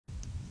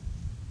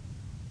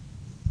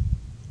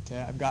Okay,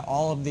 I've got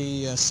all of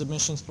the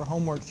submissions for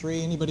homework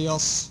 3. Anybody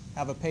else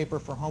have a paper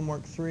for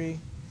homework 3?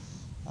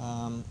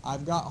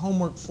 I've got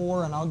homework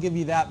 4, and I'll give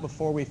you that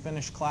before we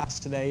finish class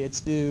today. It's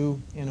due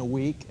in a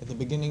week at the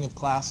beginning of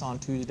class on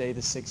Tuesday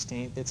the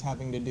 16th. It's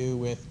having to do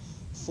with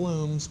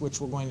flumes, which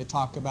we're going to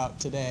talk about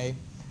today,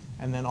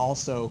 and then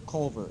also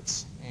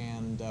culverts.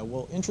 And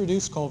we'll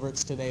introduce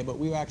culverts today, but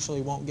we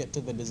actually won't get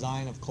to the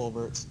design of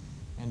culverts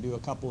and do a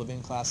couple of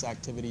in-class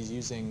activities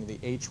using the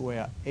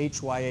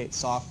HY8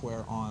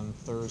 software on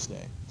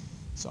Thursday.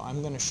 So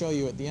I'm going to show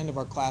you at the end of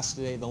our class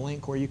today the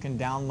link where you can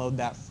download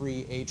that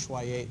free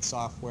HY8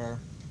 software.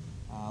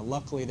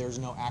 Luckily, there's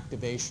no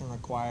activation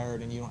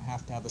required, and you don't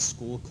have to have a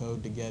school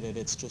code to get it.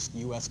 It's just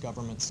U.S.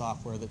 government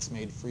software that's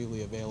made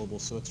freely available,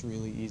 so it's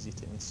really easy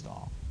to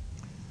install.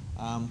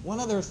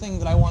 One other thing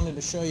that I wanted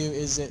to show you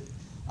is that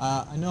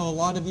I know a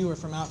lot of you are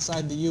from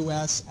outside the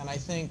U.S., and I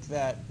think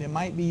that it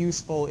might be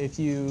useful if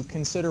you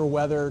consider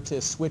whether to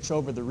switch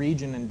over the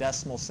region and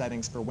decimal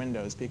settings for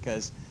Windows,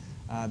 because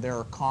there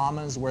are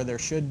commas where there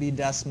should be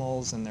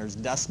decimals, and there's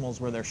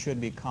decimals where there should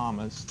be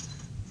commas.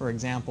 For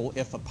example,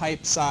 if a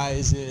pipe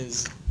size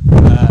is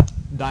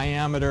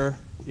diameter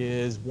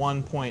is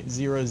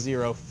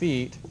 1.00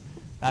 feet,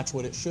 that's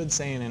what it should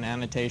say in an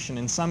annotation.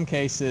 In some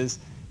cases,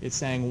 it's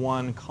saying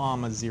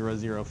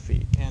 1,00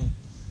 feet. And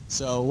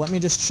so let me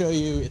just show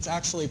you, it's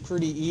actually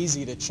pretty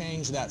easy to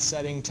change that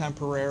setting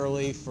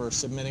temporarily for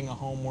submitting a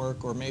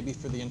homework or maybe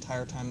for the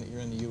entire time that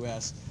you're in the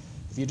U.S.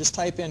 If you just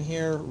type in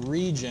here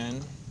region,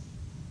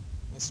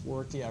 this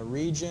worked, yeah,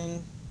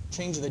 region,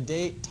 change the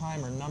date,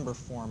 time, or number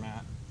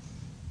format,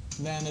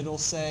 then it'll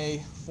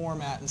say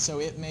format, and so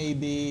it may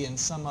be in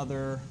some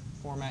other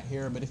format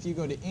here, but if you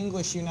go to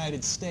English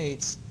United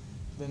States,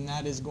 then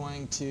that is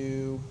going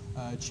to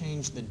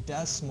change the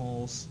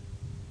decimals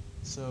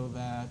so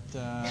that,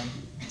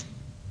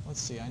 let's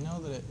see, I know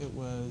that it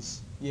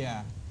was,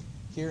 yeah,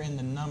 here in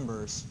the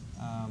numbers,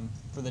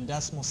 for the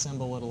decimal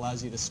symbol, it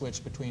allows you to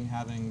switch between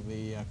having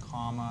the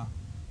comma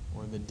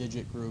or the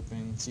digit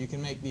grouping. So you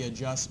can make the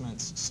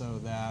adjustments so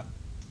that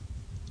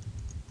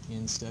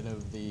instead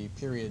of the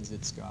periods,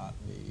 it's got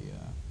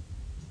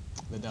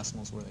the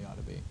decimals where they ought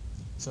to be.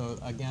 So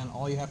again,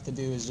 all you have to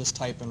do is just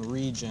type in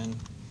region.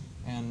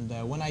 And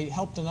when I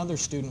helped another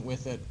student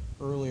with it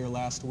earlier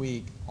last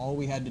week, all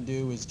we had to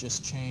do was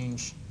just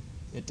change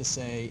it to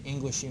say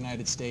English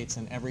United States,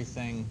 and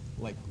everything,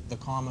 like the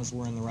commas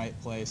were in the right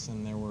place,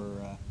 and there were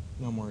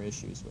no more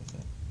issues with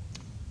it.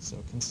 So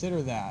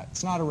consider that.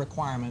 It's not a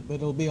requirement, but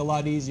it'll be a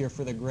lot easier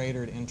for the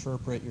grader to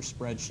interpret your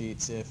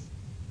spreadsheets if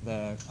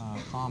the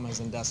commas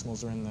and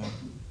decimals are in the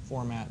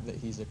format that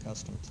he's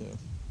accustomed to.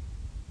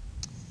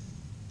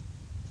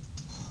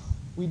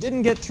 We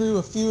didn't get through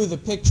a few of the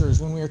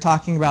pictures when we were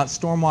talking about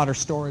stormwater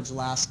storage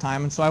last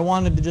time, and so I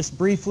wanted to just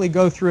briefly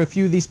go through a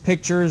few of these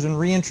pictures and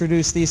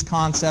reintroduce these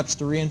concepts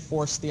to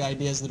reinforce the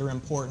ideas that are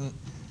important,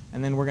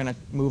 and then we're going to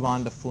move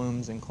on to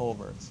flumes and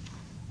culverts.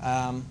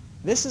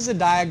 This is a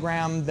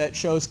diagram that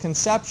shows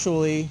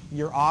conceptually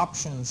your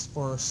options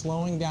for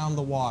slowing down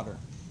the water.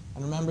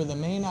 And remember, the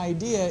main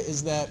idea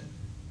is that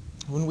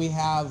when we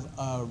have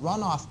a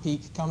runoff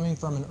peak coming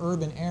from an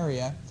urban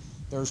area,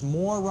 there's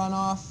more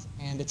runoff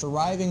and it's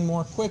arriving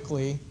more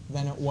quickly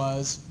than it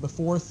was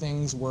before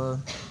things were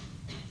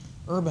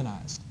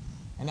urbanized.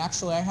 And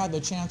actually, I had the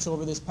chance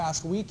over this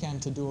past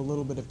weekend to do a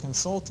little bit of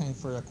consulting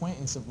for an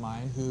acquaintance of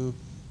mine who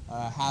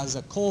has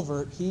a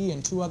culvert. He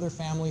and 2 other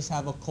families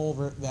have a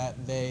culvert that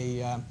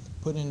they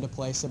put into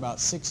place about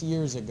 6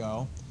 years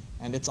ago,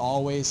 and it's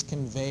always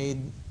conveyed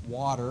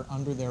water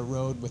under their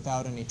road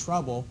without any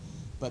trouble.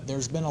 But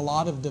there's been a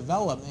lot of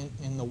development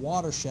in the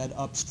watershed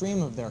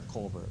upstream of their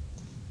culvert.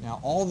 Now,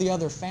 all the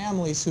other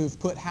families who've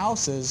put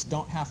houses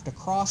don't have to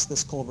cross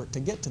this culvert to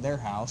get to their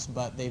house,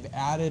 but they've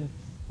added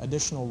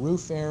additional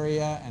roof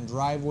area and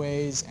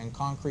driveways and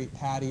concrete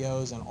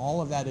patios, and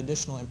all of that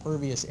additional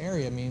impervious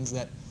area means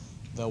that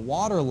the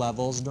water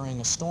levels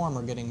during a storm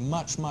are getting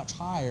much, much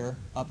higher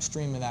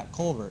upstream of that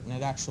culvert. And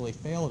it actually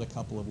failed a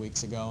couple of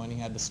weeks ago, and he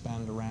had to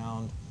spend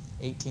around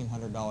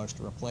 $1,800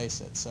 to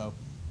replace it. So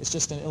it's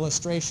just an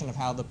illustration of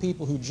how the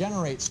people who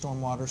generate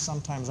stormwater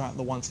sometimes aren't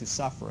the ones who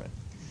suffer it.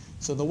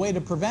 So the way to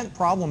prevent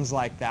problems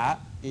like that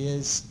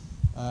is,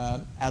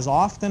 as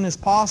often as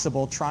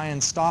possible, try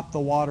and stop the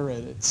water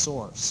at its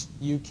source.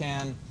 You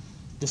can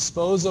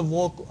dispose of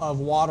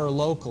water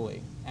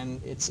locally.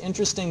 And it's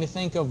interesting to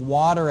think of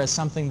water as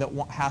something that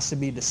has to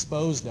be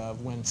disposed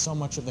of when so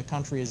much of the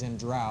country is in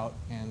drought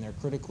and they're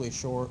critically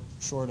short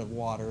of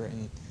water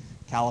in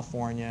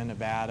California,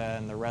 Nevada,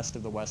 and the rest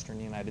of the western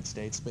United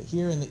States. But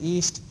here in the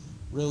east,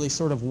 really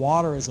sort of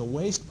water is a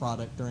waste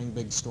product during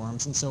big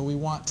storms, and so we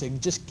want to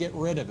just get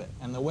rid of it.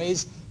 And the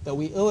ways that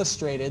we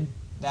illustrated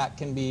that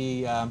can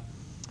be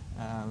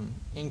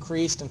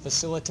increased and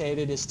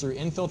facilitated is through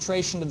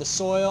infiltration to the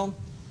soil.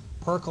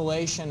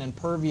 Percolation and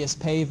pervious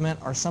pavement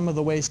are some of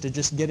the ways to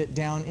just get it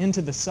down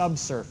into the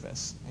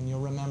subsurface. And you'll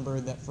remember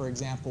that, for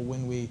example,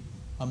 when we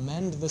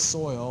amend the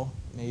soil,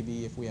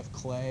 maybe if we have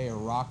clay or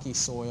rocky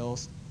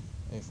soils,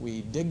 If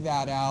we dig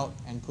that out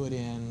and put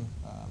in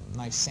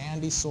nice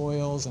sandy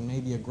soils and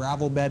maybe a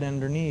gravel bed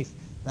underneath,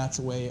 that's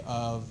a way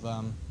of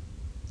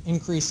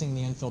increasing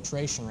the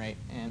infiltration rate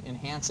and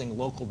enhancing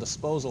local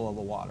disposal of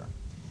the water.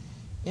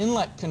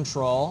 Inlet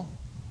control,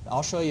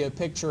 I'll show you a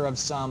picture of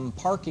some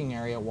parking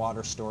area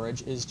water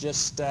storage, is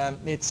just,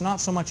 it's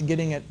not so much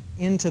getting it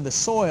into the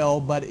soil,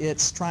 but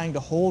it's trying to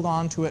hold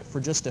on to it for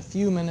just a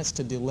few minutes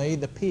to delay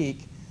the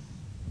peak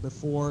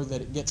before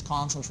that it gets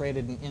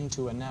concentrated and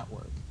into a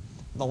network.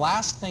 The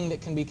last thing that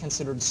can be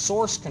considered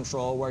source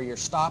control, where you're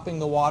stopping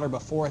the water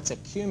before it's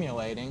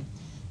accumulating,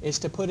 is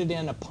to put it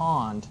in a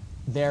pond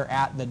there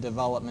at the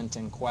development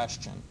in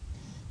question.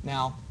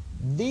 Now,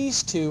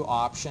 these two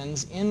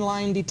options,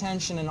 inline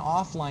detention and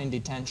offline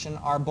detention,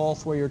 are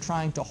both where you're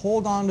trying to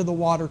hold on to the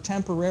water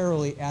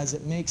temporarily as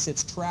it makes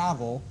its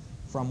travel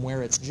from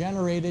where it's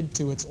generated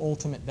to its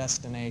ultimate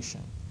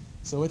destination.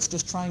 So it's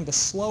just trying to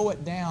slow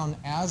it down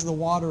as the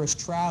water is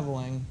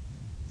traveling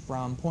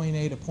from point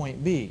A to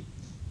point B.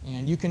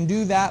 And you can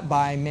do that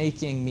by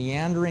making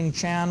meandering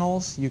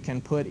channels. You can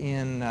put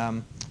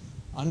in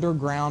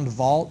underground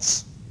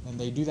vaults, and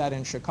they do that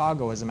in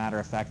Chicago, as a matter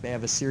of fact. They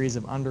have a series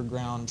of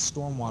underground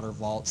stormwater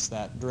vaults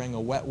that during a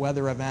wet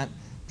weather event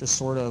just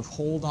sort of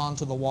hold on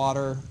to the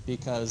water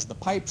because the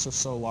pipes are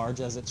so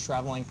large as it's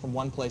traveling from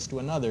one place to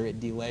another, it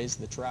delays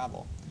the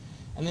travel.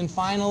 And then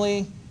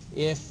finally,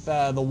 if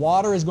the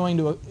water is going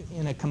to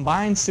in a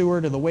combined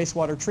sewer to the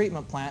wastewater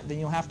treatment plant, then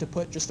you'll have to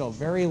put just a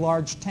very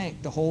large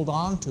tank to hold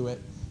on to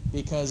it,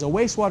 because a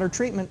wastewater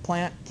treatment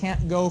plant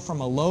can't go from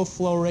a low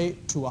flow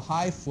rate to a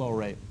high flow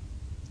rate,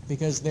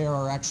 because there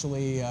are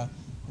actually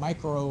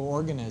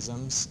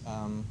microorganisms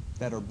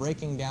that are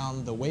breaking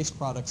down the waste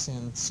products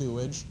in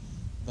sewage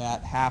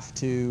that have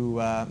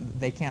to,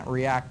 they can't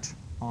react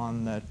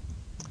on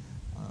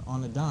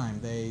a dime.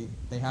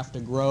 They have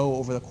to grow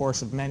over the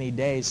course of many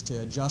days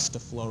to adjust to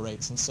flow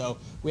rates. And so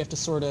we have to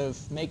sort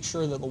of make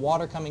sure that the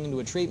water coming into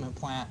a treatment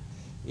plant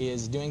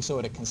is doing so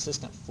at a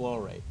consistent flow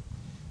rate.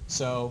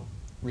 So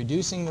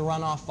reducing the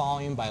runoff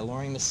volume by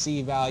lowering the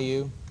C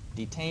value,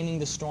 detaining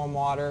the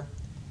stormwater,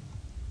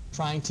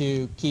 trying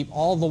to keep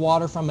all the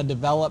water from a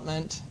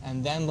development,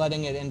 and then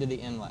letting it into the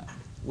inlet.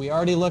 We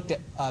already looked at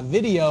a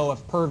video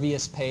of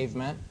pervious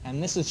pavement,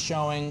 and this is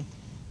showing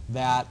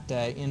that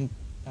in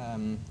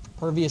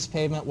pervious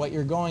pavement, what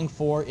you're going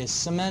for is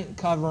cement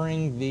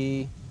covering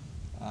the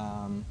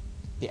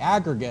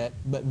aggregate,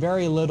 but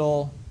very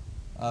little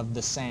of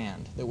the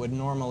sand that would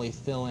normally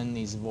fill in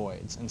these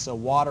voids. And so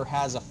water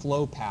has a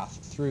flow path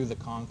through the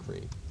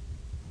concrete.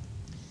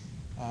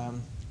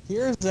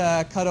 Here's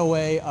a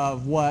cutaway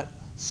of what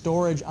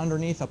storage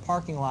underneath a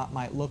parking lot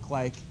might look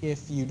like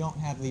if you don't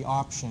have the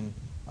option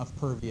of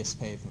pervious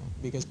pavement,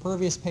 because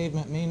pervious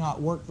pavement may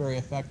not work very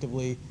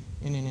effectively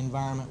in an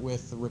environment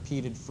with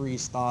repeated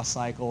freeze-thaw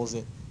cycles.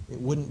 It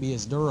wouldn't be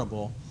as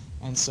durable.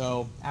 And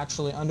so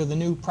actually under the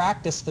new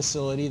practice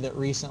facility that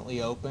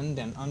recently opened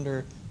and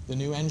under the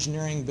new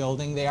engineering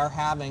building, they are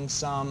having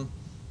some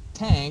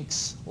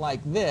tanks like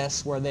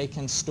this where they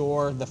can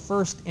store the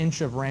first inch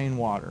of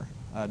rainwater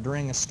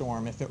during a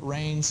storm. If it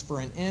rains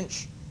for an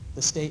inch,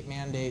 the state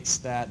mandates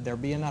that there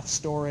be enough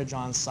storage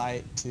on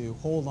site to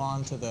hold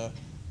on to the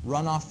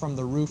runoff from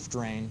the roof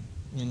drain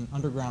in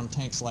underground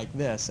tanks like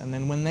this. And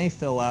then when they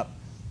fill up,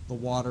 the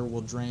water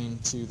will drain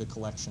to the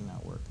collection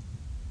network.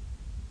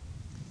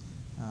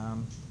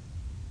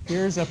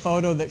 Here's a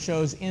photo that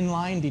shows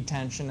inline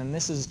detention, and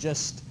this is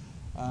just,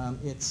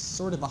 it's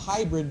sort of a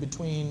hybrid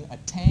between a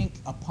tank,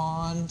 a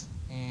pond,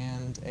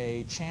 and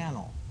a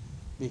channel.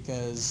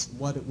 Because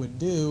what it would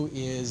do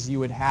is you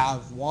would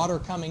have water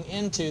coming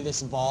into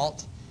this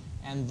vault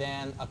and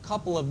then a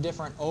couple of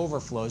different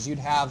overflows. You'd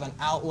have an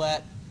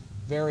outlet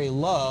very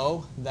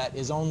low that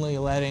is only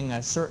letting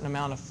a certain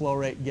amount of flow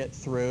rate get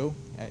through,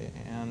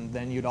 and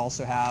then you'd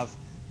also have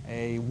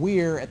a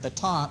weir at the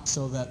top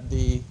so that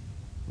the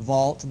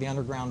vault, the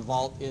underground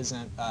vault,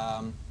 isn't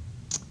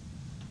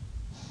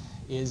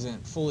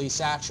fully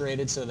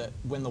saturated, so that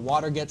when the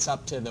water gets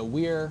up to the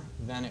weir,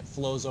 then it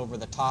flows over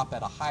the top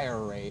at a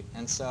higher rate.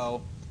 And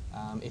so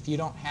if you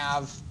don't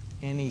have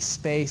any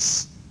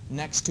space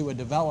next to a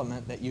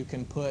development that you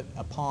can put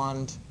a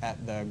pond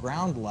at the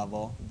ground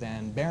level,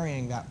 then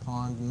burying that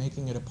pond and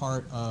making it a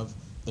part of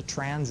the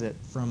transit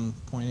from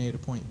point A to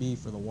point B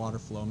for the water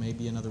flow may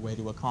be another way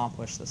to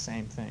accomplish the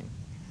same thing.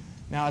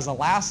 Now, as a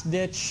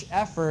last-ditch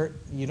effort,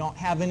 you don't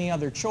have any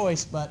other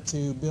choice but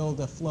to build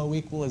a flow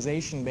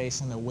equalization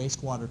basin, a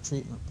wastewater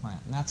treatment plant.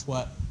 And that's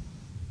what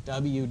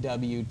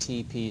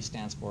WWTP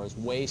stands for, is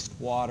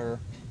wastewater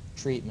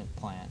treatment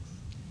plant.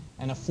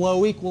 And a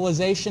flow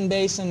equalization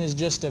basin is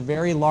just a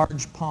very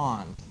large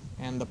pond.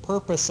 And the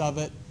purpose of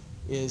it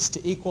is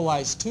to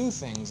equalize two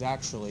things,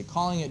 actually.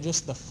 Calling it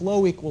just the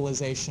flow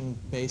equalization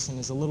basin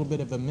is a little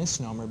bit of a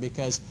misnomer,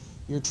 because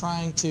you're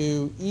trying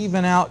to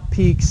even out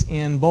peaks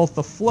in both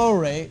the flow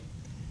rate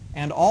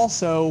and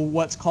also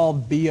what's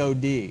called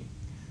BOD.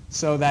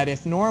 So that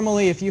if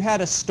normally, if you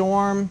had a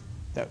storm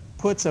that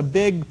puts a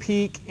big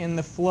peak in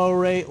the flow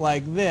rate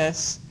like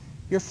this,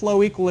 your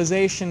flow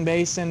equalization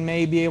basin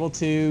may be able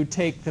to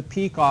take the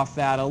peak off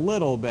that a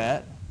little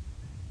bit,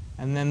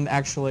 and then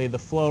actually the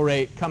flow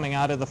rate coming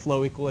out of the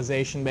flow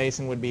equalization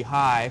basin would be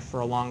high for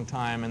a long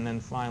time and then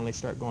finally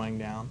start going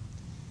down.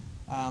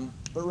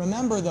 But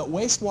remember that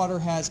wastewater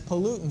has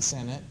pollutants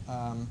in it,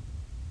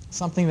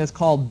 something that's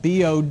called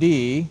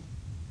BOD,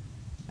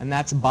 and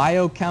that's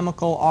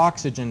biochemical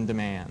oxygen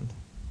demand.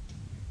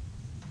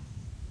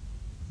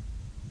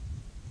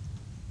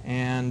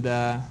 And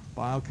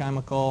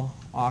biochemical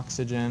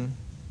oxygen.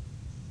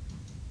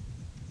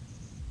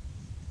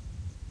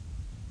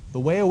 The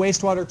way a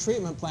wastewater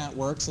treatment plant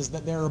works is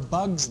that there are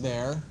bugs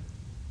there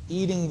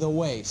eating the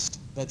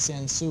waste that's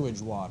in sewage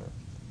water.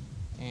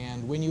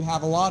 And when you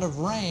have a lot of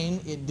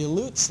rain, it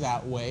dilutes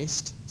that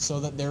waste so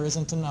that there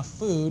isn't enough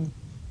food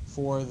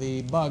for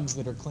the bugs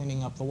that are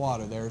cleaning up the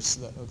water.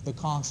 The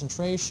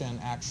concentration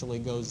actually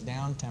goes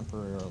down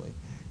temporarily.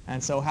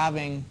 And so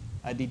having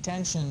a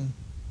detention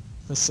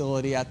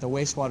facility at the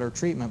wastewater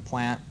treatment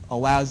plant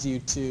allows you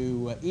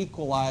to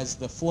equalize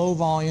the flow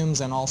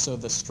volumes and also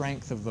the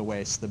strength of the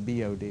waste, the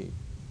BOD.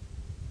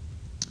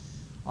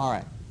 All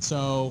right,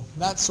 so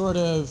that sort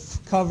of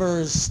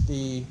covers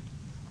the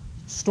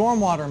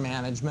stormwater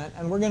management,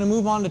 and we're going to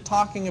move on to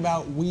talking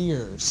about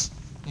weirs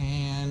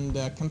and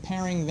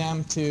comparing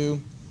them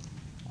to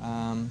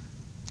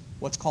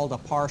what's called a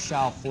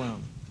Parshall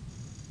flume.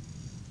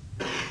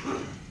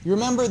 You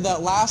remember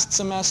that last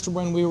semester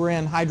when we were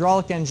in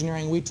hydraulic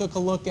engineering, we took a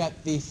look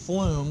at the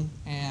flume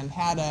and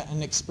had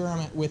an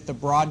experiment with the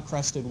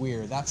broad-crested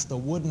weir. That's the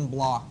wooden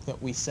block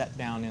that we set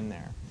down in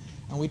there.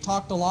 And we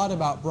talked a lot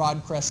about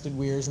broad-crested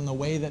weirs and the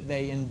way that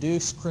they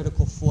induce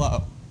critical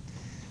flow.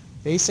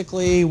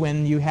 Basically,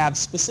 when you have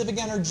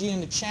specific energy in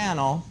the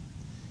channel,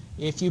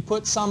 if you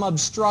put some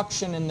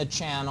obstruction in the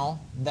channel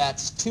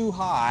that's too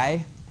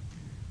high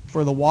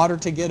for the water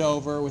to get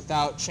over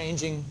without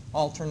changing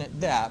alternate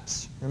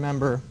depths.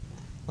 Remember,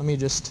 let me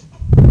just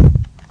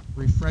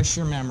refresh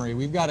your memory.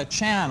 We've got a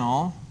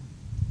channel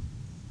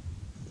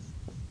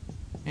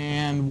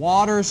and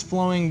water's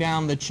flowing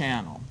down the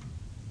channel.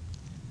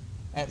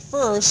 At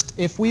first,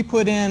 if we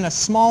put in a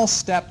small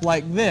step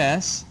like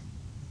this,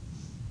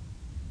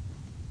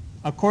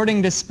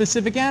 according to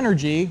specific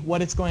energy,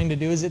 what it's going to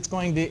do is it's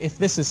going to, if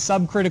this is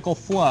subcritical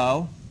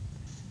flow,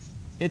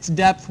 its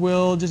depth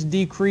will just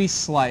decrease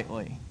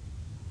slightly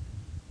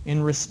in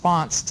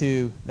response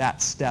to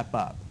that step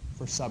up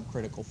for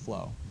subcritical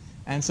flow.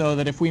 And so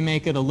that if we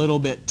make it a little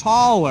bit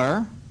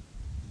taller,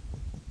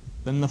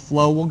 then the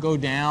flow will go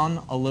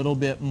down a little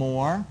bit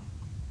more.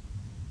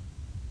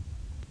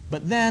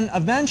 But then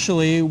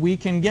eventually we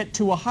can get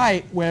to a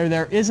height where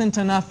there isn't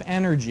enough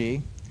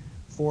energy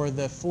for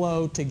the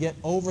flow to get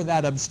over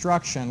that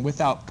obstruction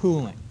without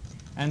pooling.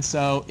 And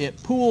so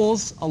it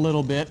pools a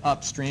little bit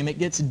upstream, it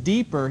gets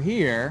deeper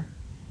here,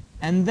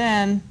 and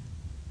then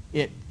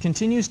it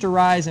continues to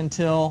rise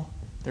until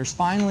there's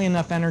finally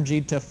enough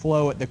energy to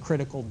flow at the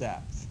critical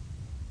depth.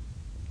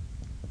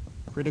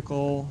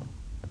 Critical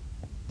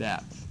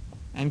depth.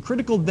 And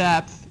critical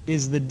depth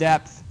is the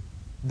depth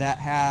that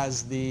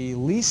has the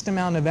least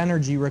amount of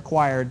energy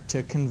required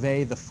to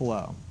convey the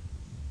flow.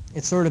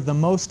 It's sort of the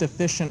most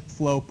efficient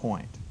flow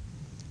point.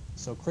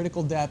 So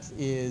critical depth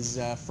is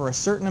for a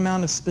certain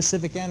amount of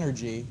specific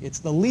energy, it's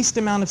the least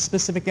amount of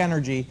specific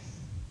energy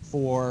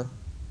for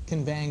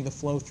conveying the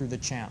flow through the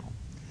channel.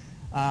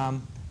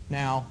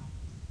 Now,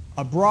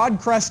 a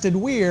broad-crested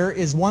weir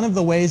is one of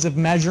the ways of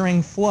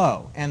measuring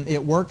flow, and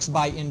it works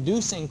by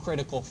inducing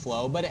critical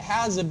flow, but it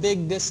has a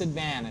big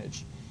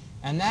disadvantage.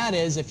 And that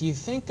is, if you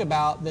think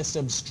about this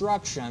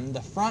obstruction,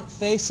 the front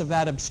face of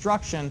that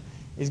obstruction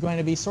is going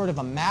to be sort of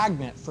a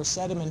magnet for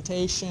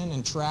sedimentation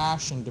and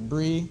trash and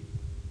debris.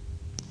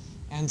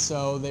 And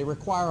so they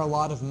require a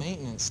lot of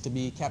maintenance to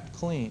be kept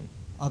clean.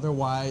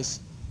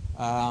 Otherwise,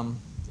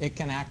 it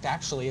can act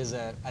actually as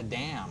a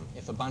dam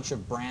if a bunch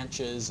of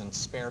branches and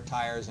spare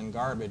tires and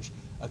garbage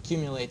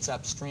accumulates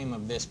upstream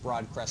of this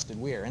broad-crested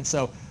weir. And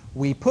so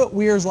we put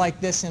weirs like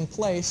this in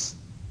place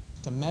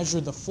to measure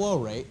the flow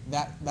rate.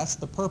 That's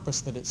the purpose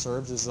that it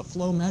serves, is a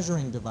flow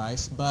measuring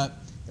device, but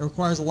it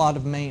requires a lot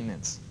of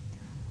maintenance.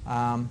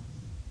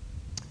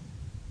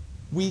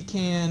 We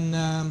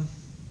can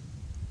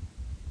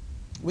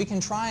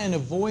try and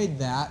avoid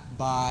that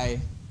by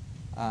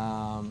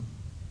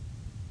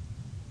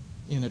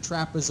in a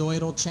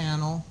trapezoidal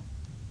channel,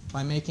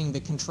 by making the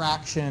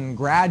contraction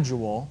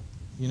gradual.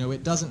 You know,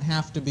 it doesn't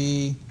have to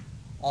be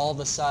all of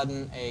a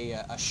sudden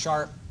a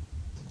sharp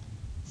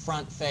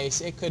front face.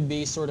 It could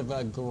be sort of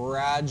a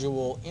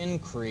gradual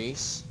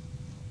increase,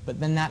 but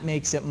then that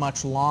makes it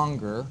much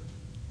longer,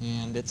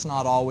 and it's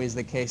not always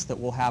the case that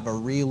we'll have a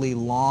really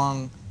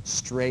long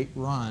straight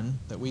run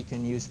that we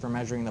can use for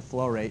measuring the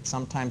flow rate.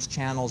 Sometimes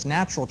channels,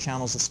 natural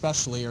channels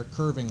especially, are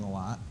curving a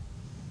lot.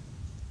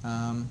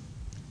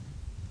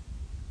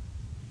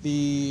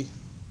 The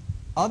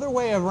other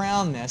way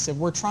around this, if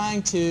we're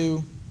trying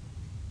to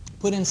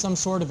put in some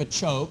sort of a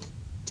choke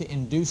to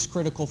induce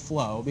critical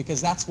flow, because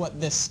that's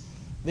what this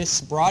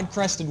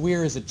broad-crested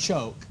weir is, a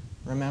choke.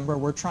 Remember,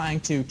 we're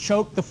trying to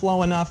choke the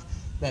flow enough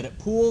that it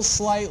pools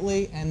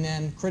slightly and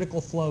then critical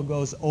flow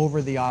goes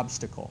over the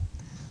obstacle.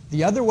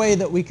 The other way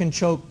that we can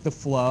choke the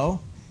flow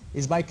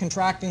is by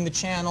contracting the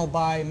channel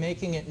by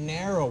making it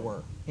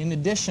narrower, in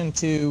addition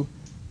to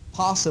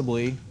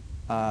possibly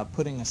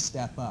putting a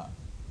step up.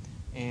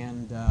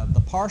 And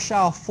the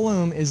Parshall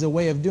flume is a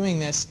way of doing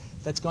this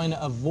that's going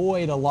to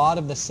avoid a lot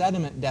of the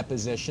sediment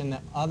deposition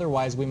that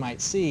otherwise we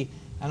might see,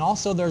 and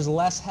also there's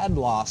less head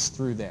loss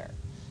through there.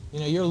 You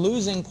know, you're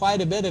losing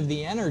quite a bit of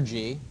the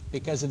energy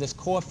because of this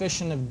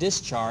coefficient of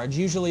discharge.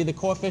 Usually the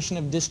coefficient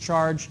of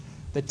discharge,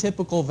 the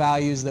typical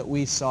values that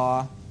we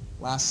saw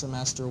last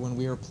semester when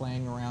we were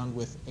playing around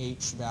with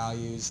H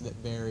values that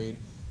varied,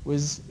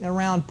 was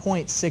around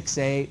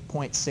 0.68,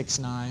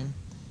 0.69.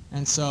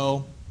 And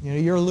so, you know,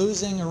 you're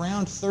losing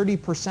around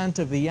 30%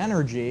 of the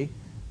energy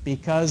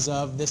because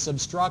of this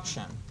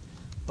obstruction.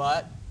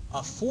 But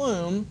a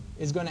flume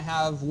is going to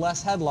have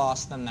less head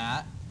loss than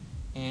that,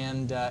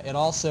 and it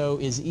also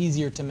is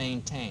easier to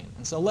maintain.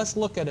 And so let's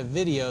look at a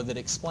video that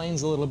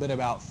explains a little bit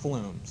about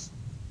flumes.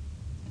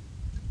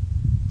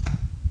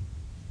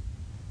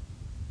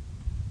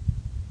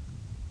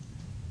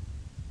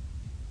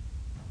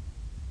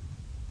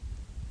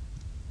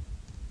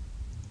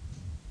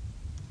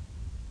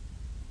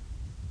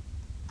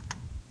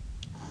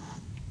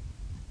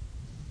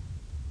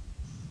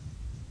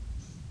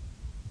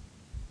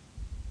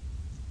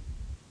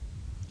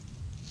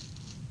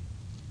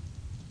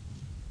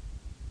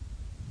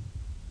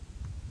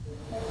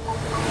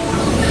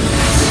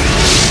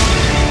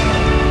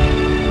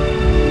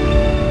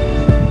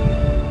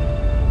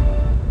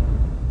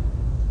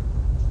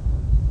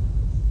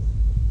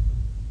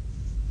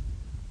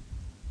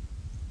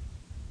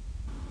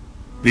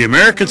 The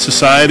American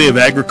Society of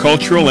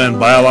Agricultural and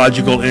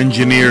Biological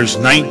Engineers'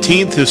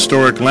 19th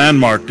historic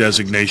landmark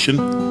designation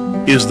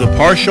is the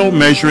Parshall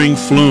measuring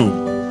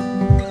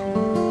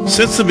flume.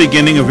 Since the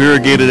beginning of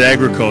irrigated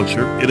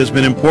agriculture, it has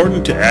been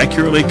important to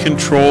accurately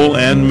control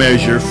and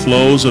measure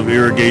flows of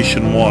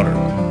irrigation water.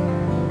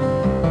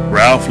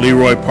 Ralph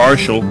Leroy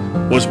Parshall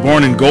was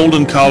born in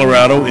Golden,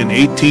 Colorado in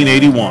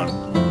 1881.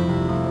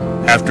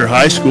 After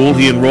high school,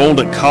 he enrolled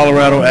at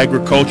Colorado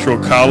Agricultural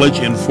College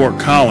in Fort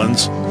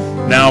Collins,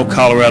 now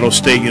Colorado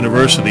State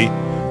University,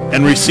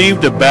 and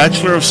received a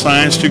Bachelor of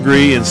Science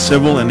degree in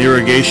Civil and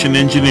Irrigation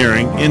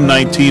Engineering in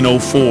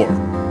 1904.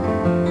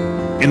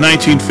 In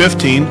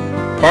 1915,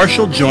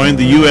 Parshall joined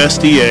the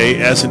USDA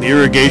as an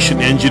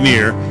irrigation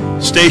engineer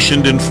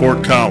stationed in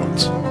Fort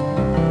Collins.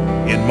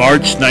 In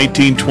March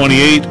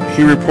 1928,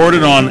 he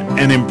reported on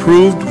an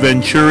improved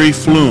Venturi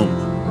flume.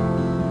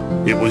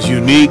 It was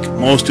unique,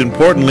 most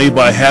importantly,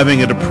 by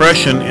having a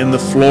depression in the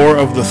floor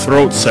of the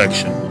throat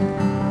section.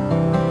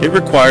 It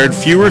required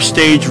fewer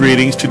stage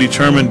readings to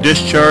determine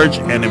discharge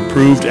and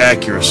improved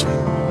accuracy.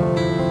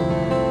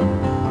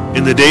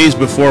 In the days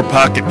before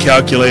pocket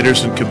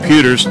calculators and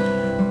computers,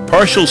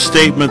 Parshall's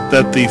statement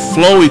that the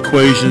flow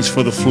equations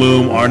for the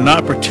flume are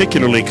not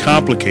particularly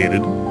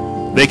complicated,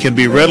 they can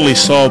be readily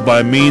solved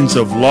by means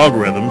of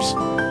logarithms,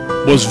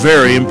 was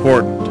very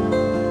important.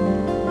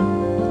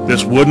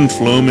 This wooden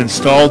flume,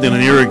 installed in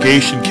an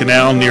irrigation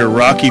canal near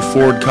Rocky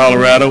Ford,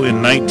 Colorado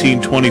in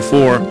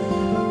 1924,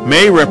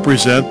 may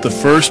represent the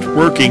first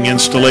working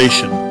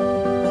installation.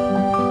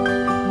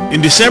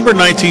 In December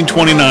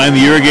 1929,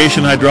 the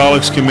Irrigation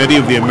Hydraulics Committee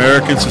of the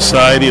American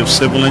Society of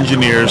Civil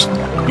Engineers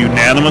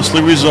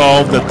unanimously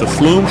resolved that the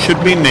flume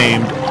should be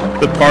named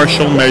the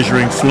Parshall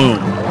measuring flume.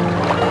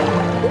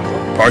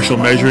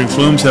 Parshall measuring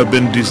flumes have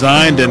been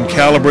designed and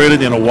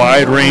calibrated in a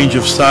wide range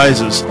of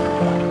sizes.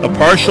 A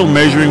Parshall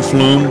measuring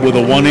flume with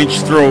a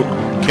 1-inch throat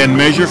can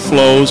measure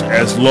flows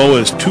as low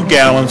as 2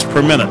 gallons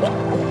per minute.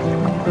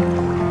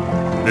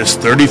 This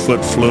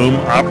 30-foot flume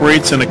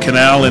operates in a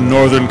canal in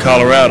northern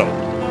Colorado.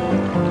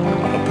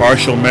 A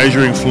Parshall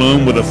measuring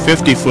flume with a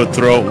 50-foot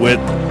throat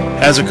width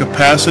has a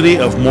capacity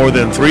of more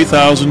than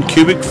 3,000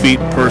 cubic feet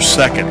per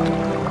second.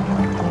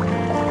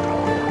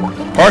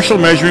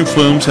 Parshall measuring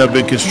flumes have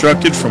been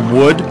constructed from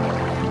wood,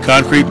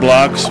 concrete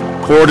blocks,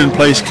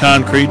 poured-in-place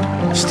concrete,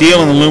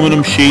 steel and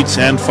aluminum sheets,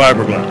 and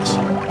fiberglass.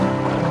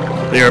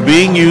 They are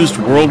being used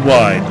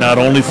worldwide, not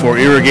only for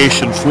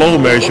irrigation flow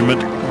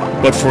measurement,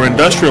 but for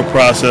industrial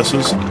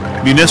processes,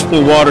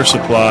 municipal water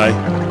supply,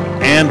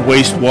 and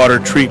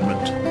wastewater treatment.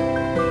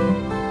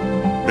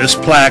 This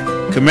plaque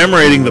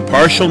commemorating the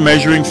Parshall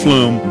measuring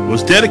flume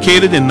was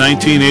dedicated in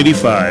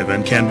 1985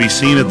 and can be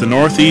seen at the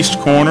northeast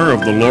corner of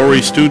the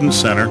Lowry Student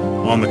Center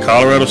on the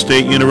Colorado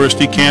State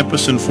University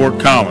campus in Fort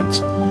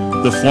Collins,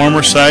 the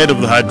former site of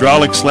the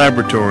hydraulics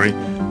laboratory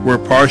where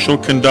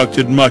Parshall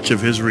conducted much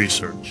of his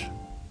research.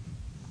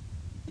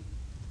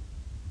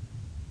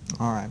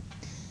 All right.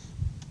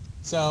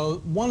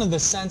 So one of the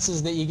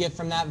senses that you get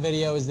from that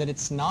video is that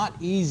it's not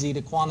easy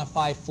to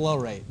quantify flow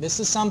rate. This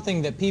is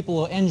something that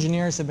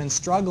engineers have been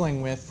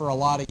struggling with for a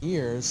lot of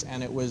years,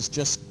 and it was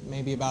just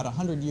maybe about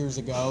 100 years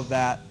ago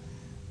that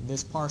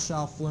this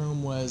Parshall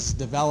flume was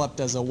developed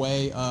as a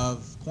way of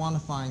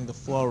quantifying the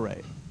flow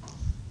rate.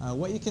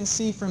 What you can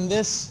see from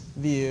this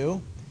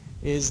view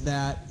is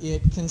that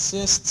it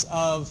consists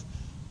of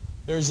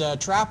There's a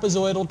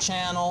trapezoidal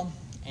channel,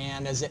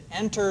 and as it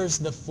enters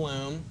the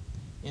flume,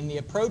 in the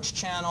approach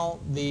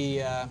channel,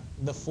 the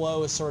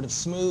flow is sort of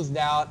smoothed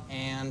out,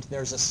 and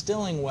there's a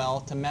stilling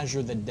well to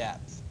measure the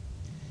depth.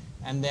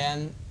 And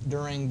then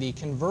during the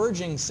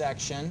converging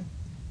section,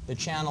 the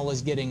channel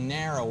is getting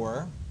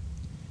narrower,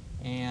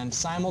 and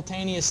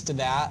simultaneous to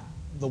that,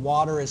 the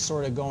water is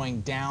sort of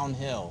going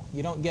downhill.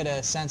 You don't get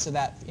a sense of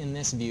that in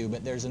this view,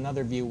 but there's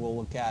another view we'll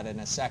look at in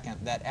a second,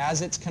 that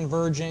as it's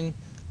converging,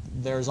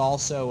 there's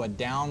also a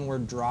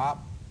downward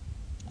drop.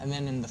 And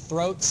then in the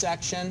throat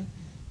section,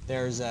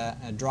 there's a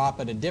drop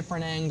at a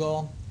different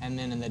angle, and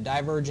then in the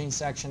diverging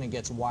section, it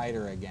gets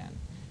wider again.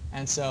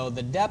 And so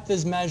the depth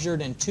is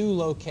measured in two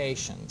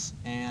locations,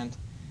 and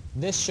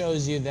this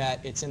shows you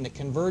that it's in the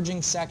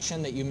converging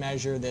section that you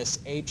measure this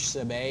h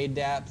sub a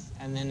depth,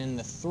 and then in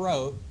the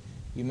throat,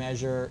 you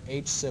measure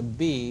h sub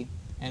b,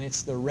 and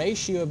it's the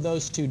ratio of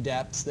those two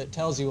depths that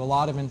tells you a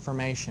lot of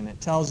information.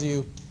 It tells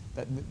you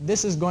that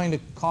this is going to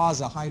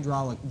cause a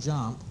hydraulic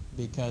jump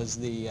because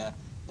the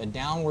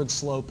downward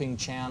sloping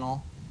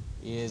channel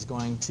is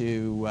going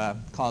to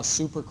cause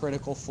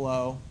supercritical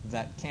flow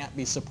that can't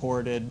be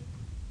supported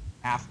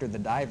after the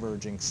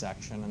diverging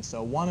section. And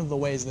so one of the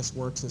ways this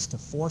works is to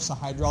force a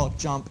hydraulic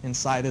jump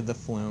inside of the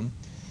flume.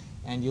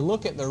 And you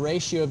look at the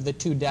ratio of the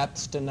two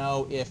depths to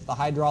know if the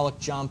hydraulic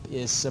jump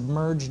is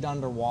submerged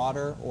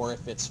underwater or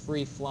if it's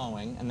free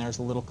flowing. And there's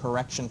a little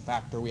correction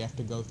factor we have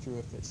to go through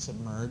if it's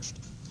submerged.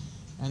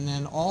 And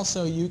then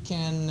also you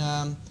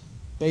can,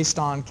 based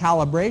on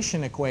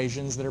calibration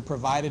equations that are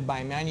provided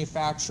by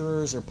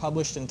manufacturers or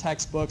published in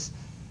textbooks,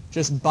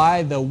 just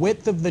by the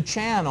width of the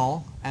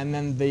channel and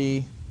then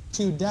the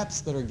two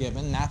depths that are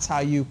given, that's how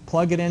you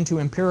plug it into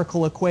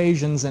empirical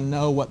equations and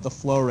know what the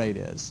flow rate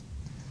is.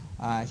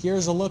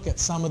 Here's a look at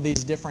some of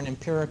these different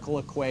empirical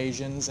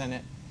equations, and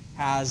it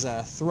has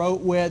a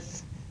throat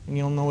width, and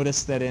you'll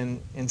notice that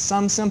in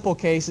some simple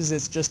cases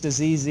it's just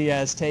as easy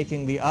as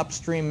taking the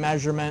upstream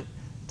measurement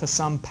to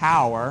some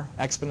power,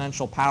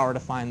 exponential power, to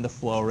find the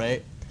flow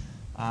rate.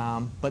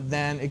 But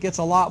then it gets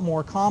a lot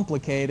more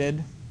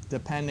complicated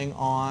depending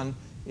on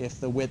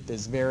if the width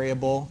is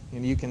variable.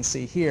 And you can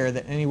see here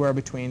that anywhere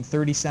between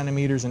 30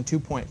 centimeters and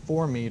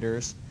 2.4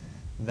 meters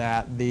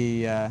that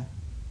the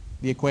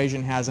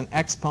equation has an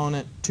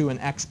exponent to an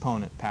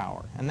exponent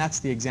power. And that's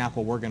the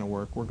example we're going to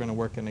work. We're going to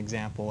work an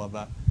example of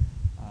a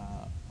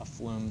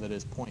flume that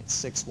is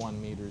 0.61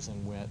 meters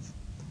in width.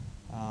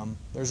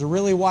 There's a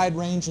really wide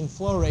range in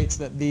flow rates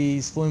that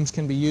these flumes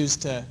can be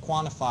used to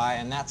quantify,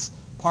 and that's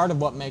part of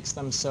what makes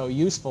them so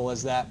useful,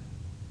 is that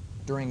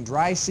during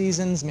dry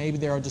seasons, maybe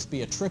there will just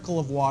be a trickle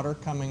of water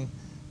coming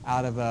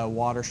out of a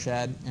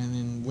watershed, and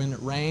then when it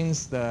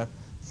rains, the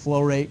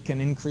flow rate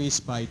can increase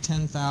by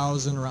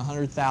 10,000 or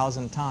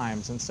 100,000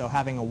 times. And so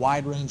having a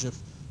wide range of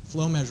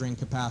flow measuring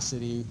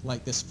capacity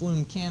like this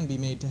flume can be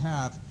made to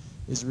have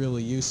is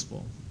really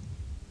useful.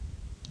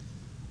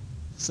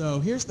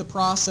 So here's the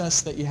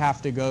process that you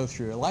have to go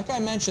through. Like I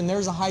mentioned,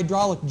 there's a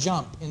hydraulic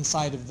jump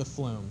inside of the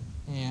flume,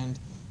 and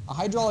a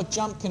hydraulic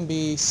jump can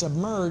be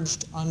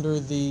submerged under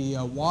the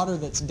water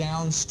that's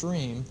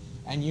downstream,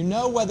 and you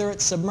know whether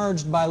it's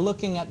submerged by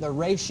looking at the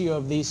ratio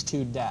of these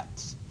two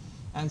depths.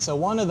 And so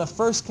one of the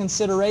first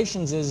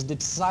considerations is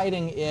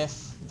deciding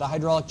if the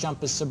hydraulic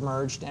jump is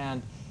submerged,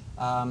 and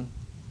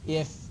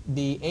if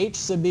the h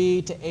sub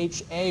e to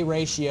ha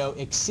ratio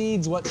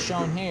exceeds what's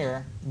shown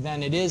here,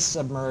 then it is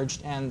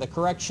submerged, and the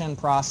correction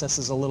process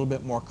is a little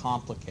bit more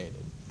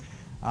complicated.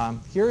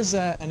 Here's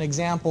an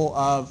example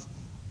of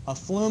a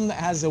flume that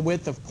has a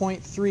width of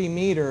 0.3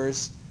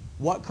 meters,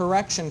 what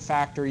correction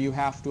factor you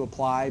have to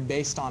apply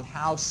based on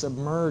how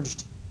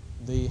submerged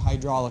the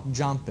hydraulic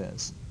jump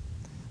is.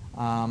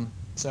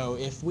 So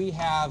if we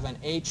have an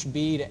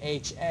HB to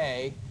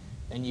HA,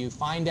 then you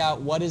find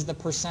out what is the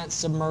percent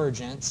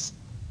submergence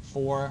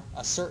for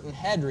a certain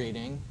head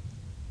reading.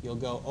 You'll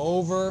go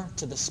over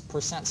to the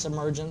percent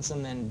submergence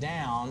and then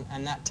down,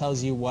 and that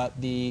tells you what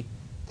the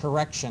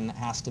correction that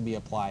has to be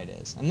applied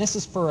is. And this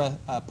is for a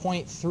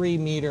 0.3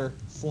 meter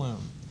flume.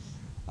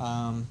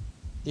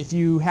 If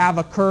you have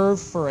a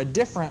curve for a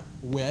different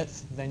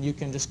width, then you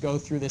can just go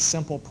through this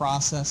simple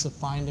process of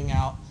finding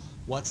out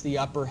what's the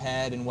upper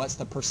head and what's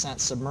the percent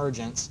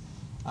submergence.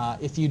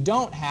 If you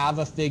don't have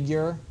a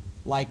figure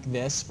like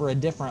this for a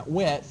different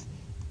width,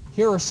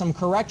 here are some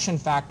correction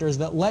factors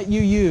that let you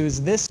use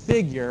this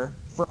figure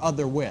for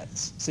other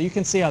widths. So you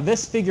can see how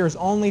this figure is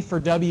only for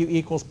W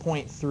equals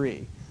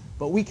 0.3.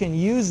 But we can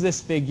use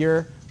this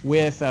figure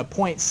with a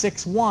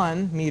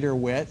 0.61 meter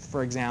width,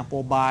 for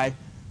example, by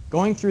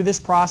going through this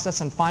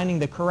process and finding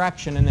the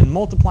correction and then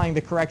multiplying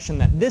the correction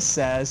that this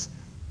says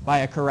by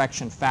a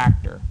correction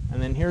factor.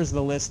 And then here's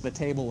the list, the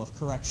table of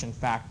correction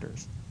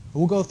factors.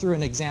 We'll go through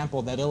an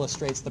example that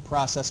illustrates the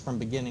process from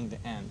beginning to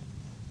end.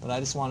 But I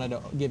just wanted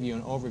to give you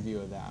an overview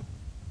of that.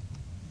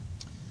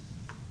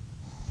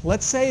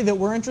 Let's say that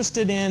we're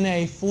interested in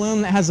a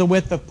flume that has a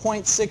width of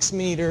 0.6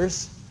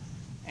 meters,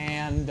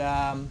 and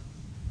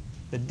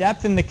the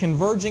depth in the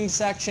converging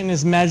section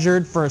is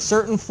measured for a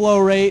certain flow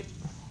rate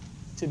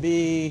to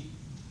be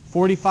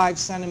 45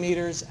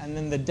 centimeters, and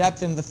then the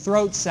depth in the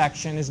throat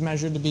section is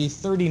measured to be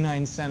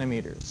 39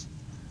 centimeters.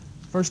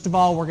 First of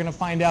all, we're going to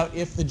find out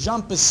if the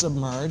jump is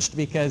submerged,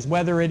 because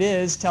whether it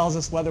is tells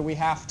us whether we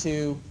have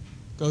to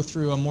go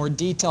through a more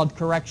detailed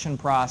correction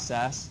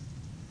process.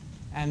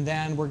 And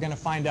then we're going to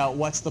find out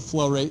what's the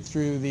flow rate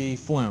through the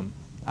flume.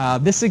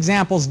 This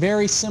example is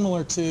very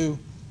similar to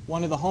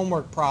one of the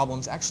homework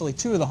problems, actually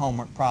two of the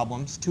homework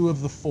problems, 2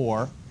 of the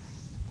 4.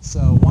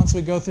 So once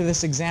we go through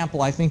this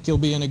example, I think you'll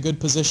be in a good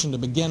position to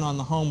begin on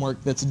the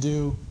homework that's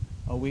due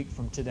a week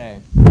from today.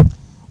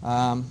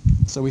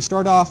 So we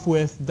start off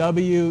with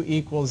W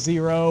equals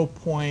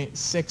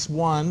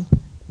 0.61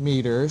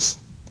 meters.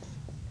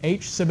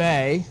 H sub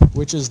A,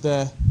 which is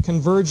the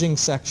converging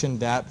section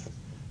depth,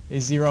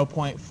 is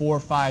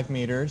 0.45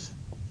 meters.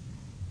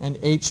 And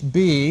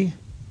HB,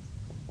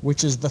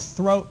 which is the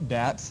throat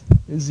depth,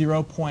 is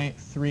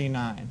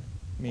 0.39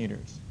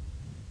 meters.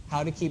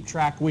 How to keep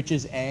track which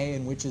is A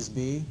and which is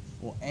B?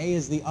 Well, A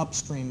is the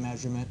upstream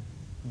measurement,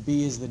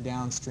 B is the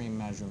downstream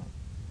measurement.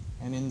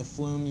 And in the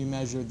flume, you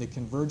measure the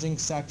converging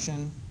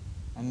section,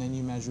 and then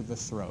you measure the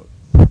throat.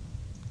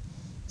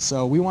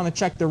 So we want to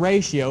check the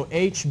ratio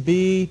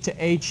HB to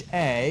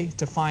HA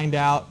to find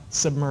out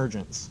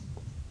submergence.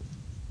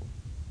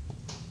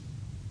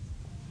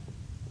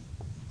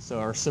 So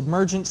our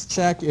submergence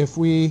check, if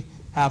we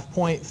have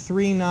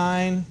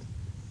 0.39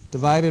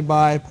 divided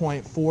by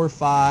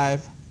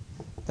 0.45,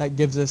 that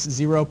gives us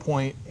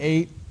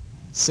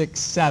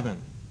 0.867.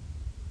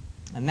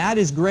 And that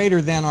is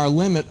greater than our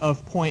limit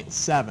of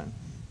 0.7.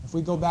 If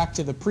we go back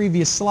to the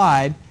previous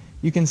slide,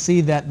 you can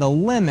see that the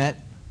limit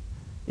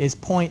is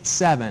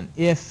 0.7.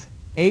 If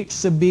H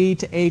sub B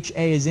to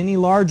HA is any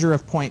larger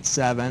of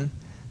 0.7,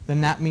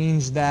 then that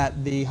means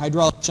that the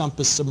hydraulic jump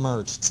is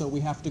submerged. So we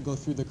have to go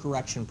through the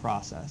correction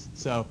process.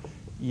 So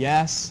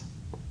yes,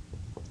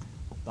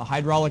 the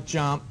hydraulic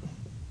jump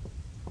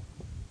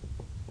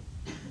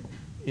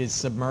is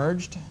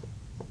submerged.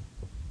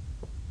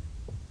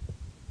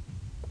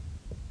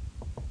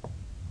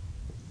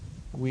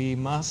 We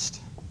must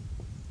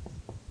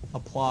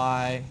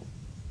apply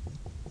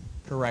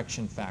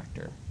correction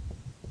factor.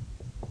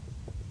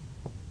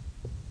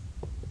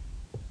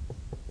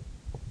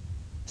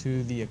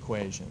 To the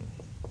equation.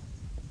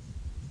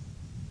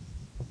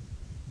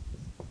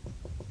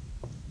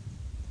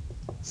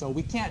 So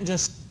we can't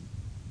just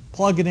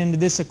plug it into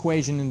this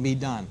equation and be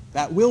done.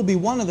 That will be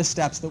one of the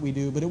steps that we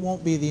do, but it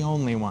won't be the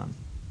only one.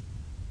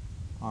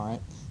 All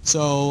right.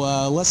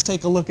 So let's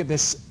take a look at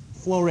this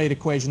flow rate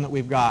equation that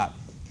we've got.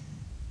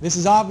 This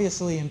is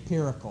obviously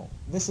empirical.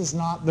 This is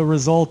not the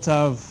result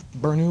of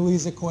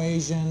Bernoulli's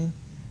equation.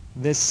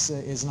 This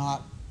is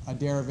not a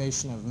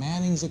derivation of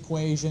Manning's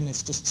equation.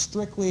 It's just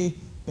strictly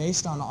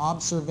based on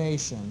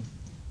observation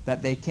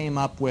that they came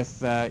up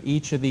with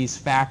each of these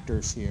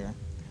factors here.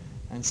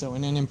 And so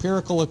in an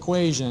empirical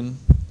equation,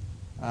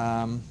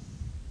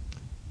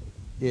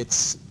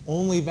 it's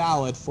only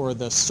valid for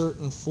the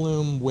certain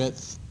flume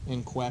width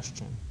in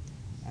question,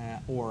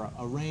 or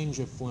a range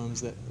of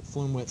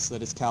flume widths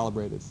that it's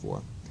calibrated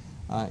for.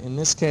 In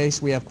this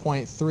case, we have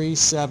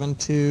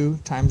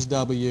 0.372 times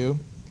W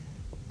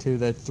to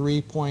the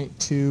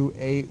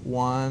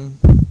 3.281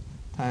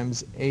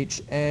 times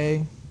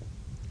HA,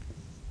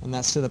 and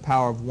that's to the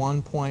power of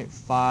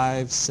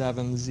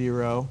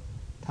 1.570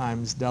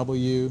 times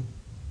W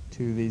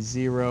to the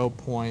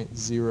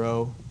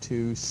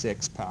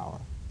 0.026 power.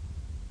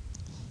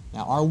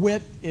 Now our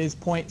width is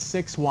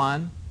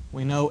 0.61.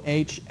 We know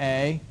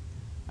HA.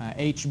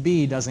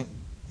 HB doesn't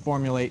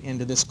formulate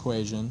into this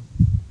equation.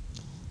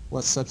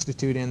 Let's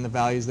substitute in the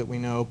values that we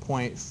know.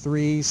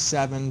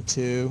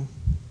 0.372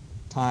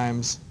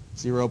 times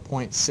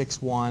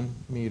 0.61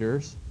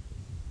 meters.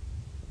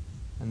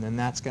 And then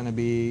that's going to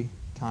be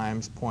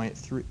times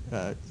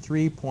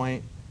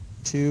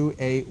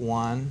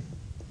 3.281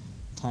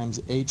 times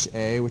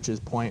HA, which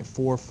is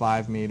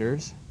 0.45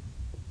 meters.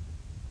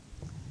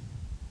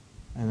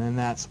 And then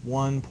that's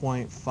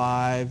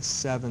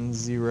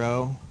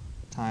 1.570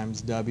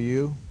 times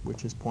W,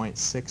 which is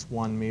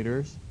 0.61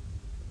 meters.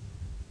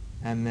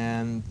 And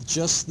then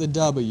just the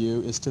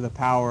W is to the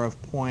power of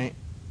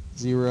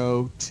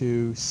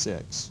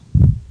 0.026.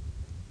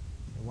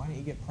 Why don't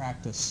you get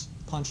practice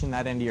punching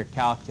that into your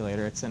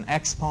calculator? It's an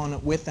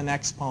exponent with an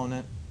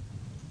exponent.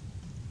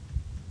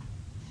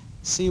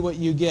 See what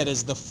you get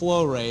as the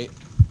flow rate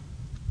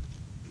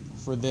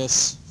for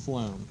this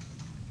flume.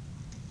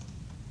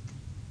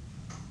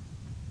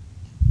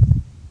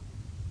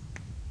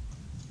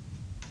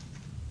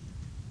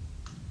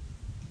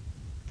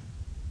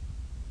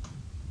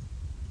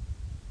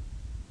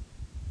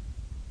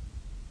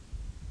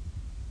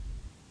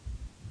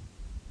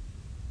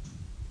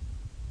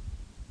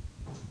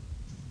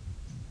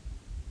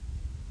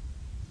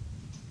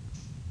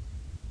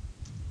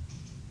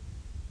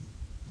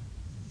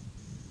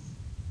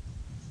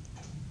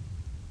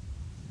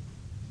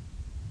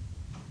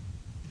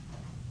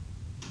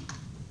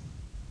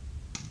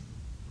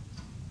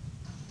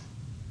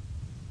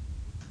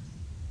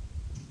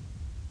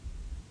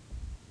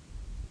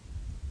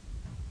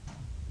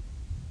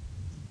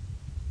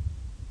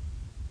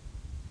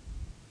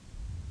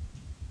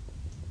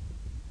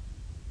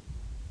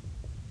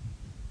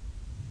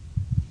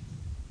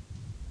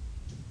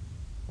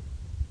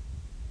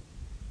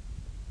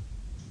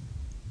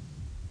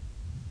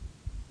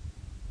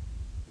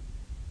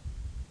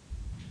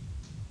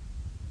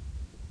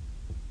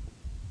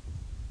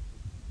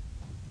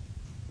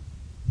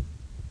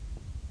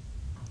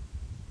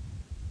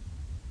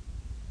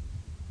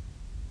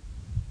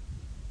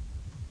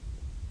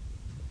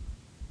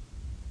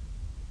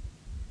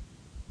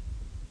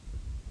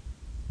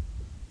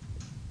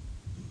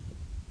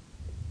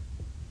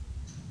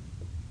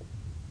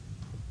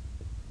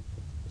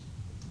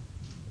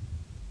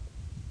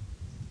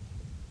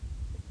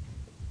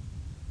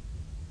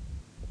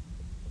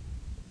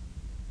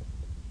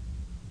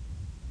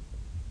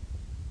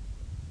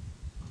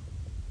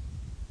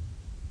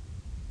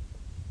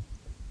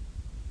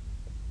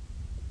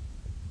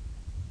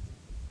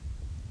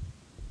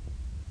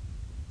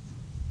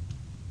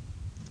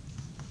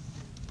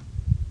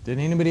 Did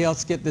anybody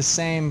else get the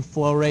same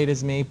flow rate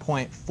as me,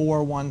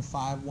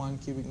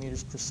 0.4151 cubic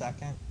meters per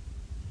second?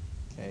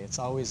 Okay,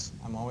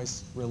 I'm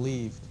always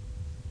relieved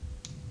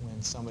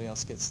when somebody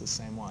else gets the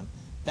same one.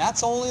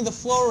 That's only the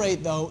flow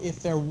rate, though,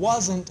 if there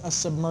wasn't a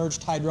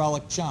submerged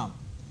hydraulic jump.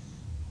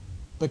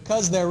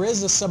 Because there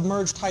is a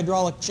submerged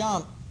hydraulic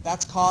jump,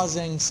 that's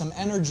causing some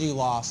energy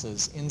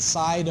losses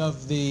inside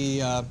of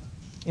the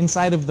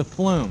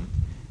flume.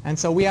 And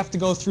so we have to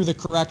go through the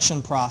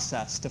correction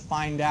process to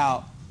find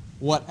out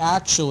what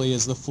actually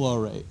is the flow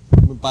rate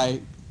by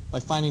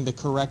finding the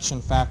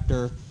correction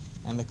factor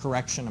and the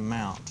correction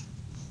amount.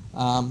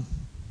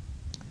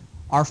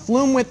 Our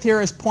flume width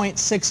here is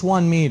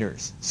 0.61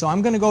 meters. So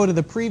I'm going to go to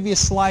the previous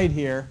slide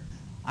here.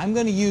 I'm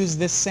going to use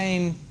this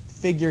same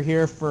figure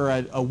here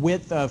for a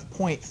width of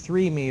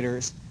 0.3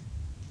 meters.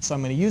 So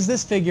I'm going to use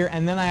this figure,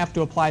 and then I have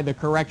to apply the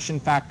correction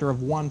factor of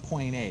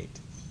 1.8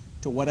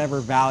 to whatever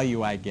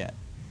value I get.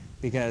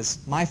 Because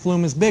my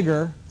flume is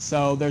bigger,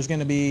 so there's going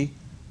to be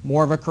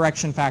more of a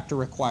correction factor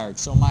required.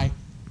 So my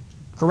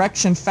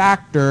correction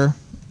factor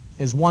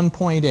is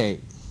 1.8. Okay,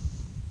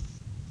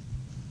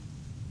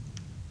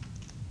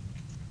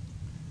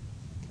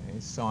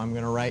 so I'm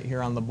going to write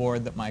here on the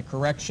board that my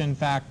correction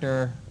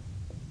factor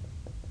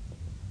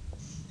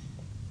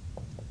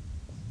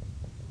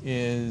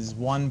is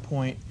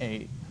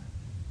 1.8.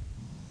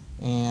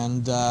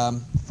 And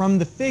from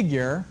the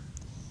figure,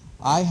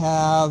 I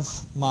have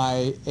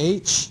my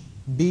HB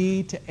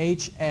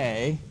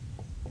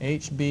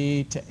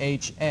to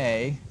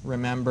HA,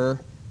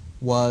 remember,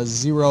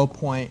 was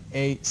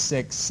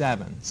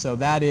 0.867. So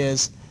that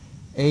is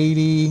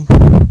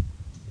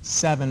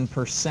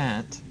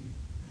 87%.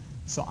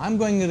 So I'm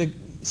going to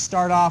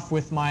start off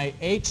with my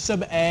H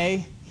sub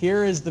A.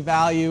 Here is the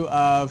value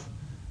of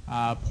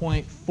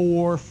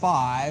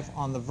 0.45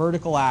 on the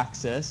vertical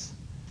axis.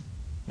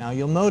 Now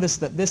you'll notice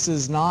that this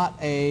is not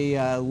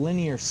a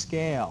linear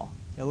scale.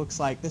 It looks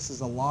like this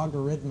is a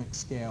logarithmic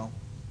scale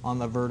on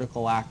the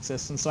vertical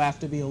axis, and so I have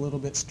to be a little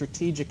bit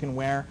strategic in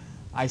where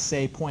I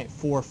say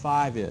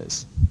 0.45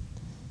 is.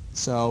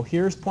 So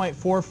here's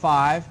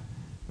 0.45,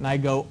 and I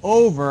go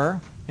over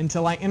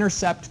until I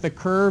intercept the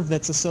curve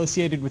that's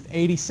associated with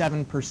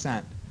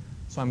 87%.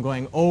 So I'm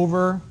going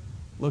over,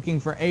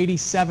 looking for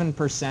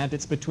 87%.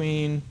 It's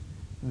between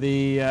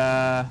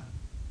the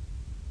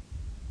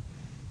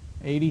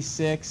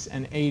 86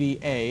 and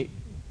 88.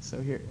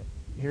 So here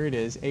it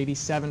is,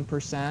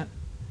 87%,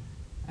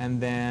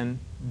 and then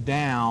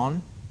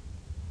down.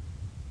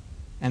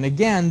 And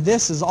again,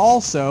 this is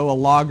also a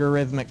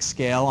logarithmic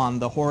scale on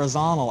the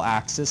horizontal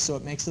axis, so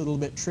it makes it a little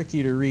bit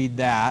tricky to read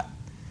that.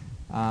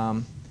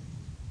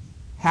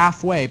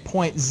 Halfway,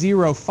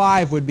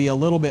 0.05 would be a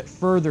little bit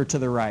further to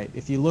the right.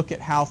 If you look at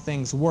how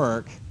things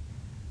work,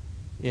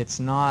 it's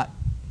not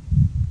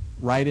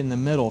right in the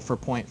middle for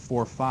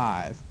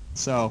 0.45.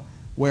 So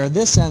where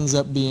this ends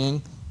up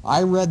being,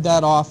 I read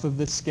that off of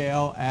the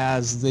scale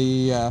as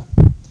the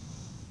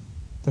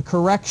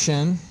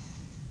correction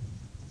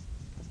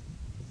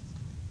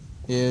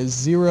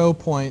is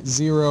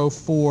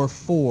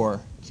 0.044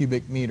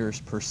 cubic meters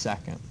per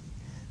second.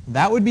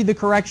 That would be the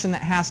correction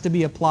that has to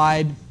be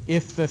applied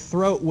if the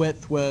throat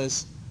width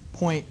was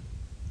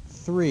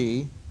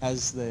 0.3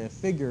 as the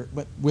figure,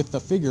 but with the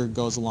figure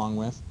goes along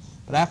with.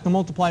 But I have to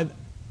multiply,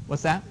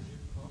 what's that?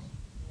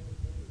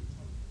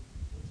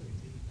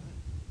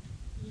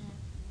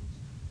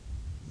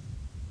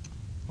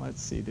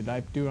 Let's see, did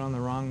I do it on the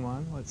wrong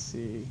one? Let's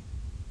see.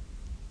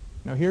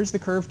 Now here's the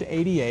curve to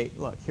 88.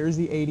 Look, here's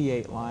the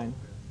 88 line.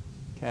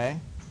 Okay?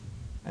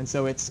 And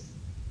so it's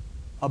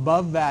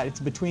above that. It's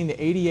between the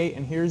 88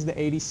 and here's the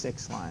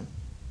 86 line.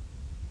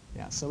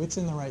 Yeah, so it's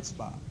in the right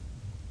spot.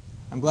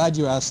 I'm glad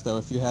you asked, though,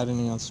 if you had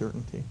any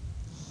uncertainty.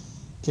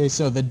 Okay,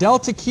 so the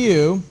delta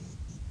Q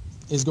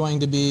is going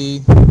to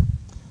be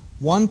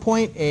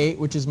 1.8,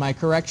 which is my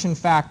correction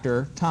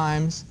factor,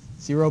 times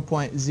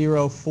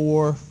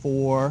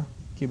 0.044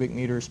 cubic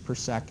meters per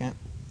second.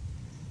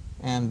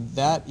 And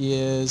that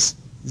is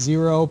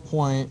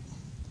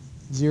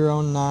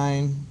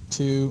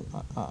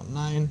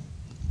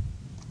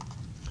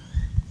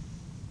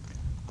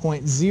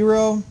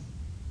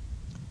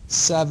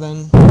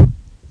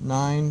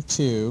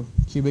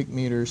cubic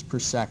meters per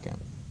second.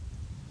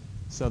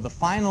 So the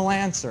final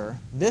answer,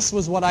 this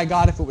was what I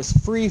got if it was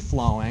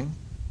free-flowing,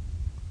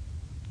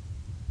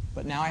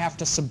 but now I have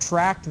to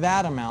subtract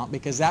that amount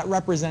because that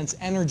represents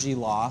energy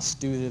loss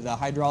due to the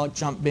hydraulic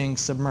jump being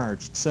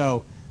submerged.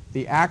 So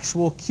the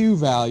actual Q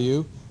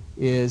value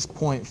is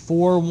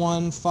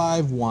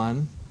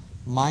 0.4151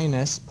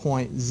 minus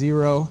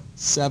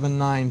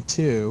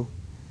 0.0792,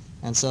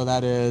 and so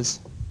that is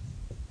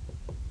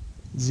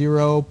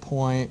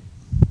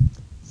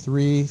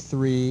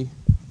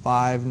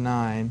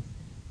 0.3359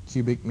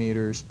 cubic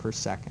meters per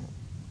second.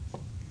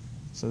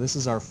 So this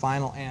is our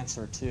final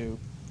answer to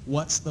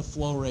what's the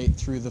flow rate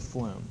through the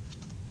flume.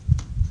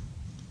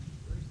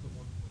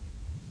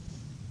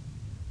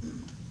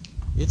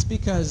 It's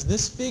because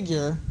this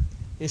figure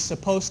is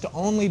supposed to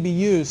only be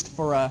used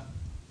for a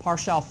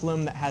Parshall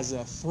flume that has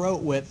a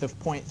throat width of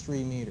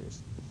 0.3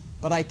 meters.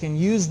 but I can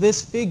use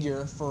this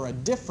figure for a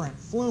different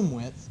flume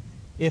width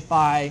if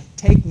I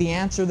take the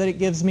answer that it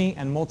gives me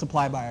and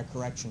multiply by a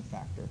correction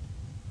factor.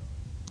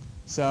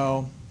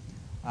 So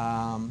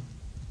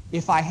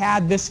if I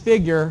had this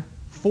figure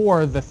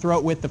for the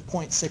throat width of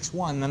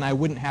 0.61, then I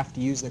wouldn't have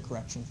to use the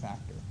correction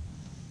factor.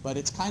 But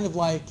it's kind of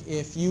like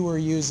if you were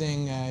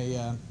using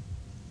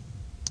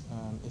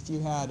if you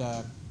had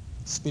a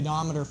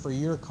speedometer for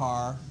your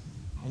car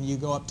and you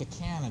go up to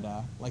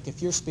Canada, like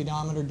if your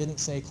speedometer didn't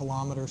say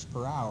kilometers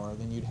per hour,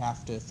 then you'd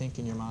have to think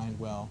in your mind,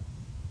 well,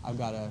 I've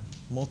got to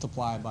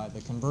multiply by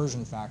the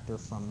conversion factor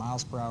from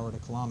miles per hour to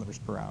kilometers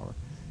per hour.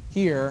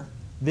 Here,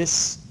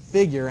 this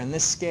figure and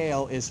this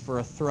scale is for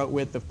a throat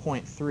width of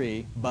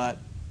 0.3, but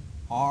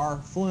our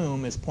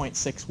flume is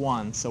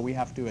 0.61, so we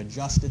have to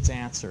adjust its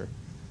answer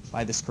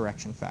by this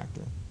correction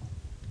factor.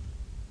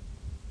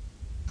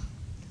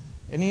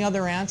 Any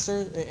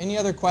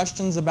other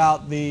questions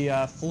about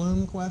the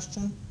flume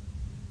question?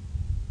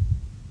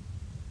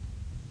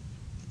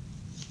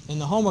 In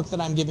the homework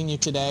that I'm giving you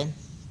today,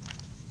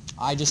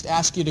 I just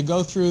ask you to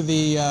go through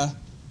the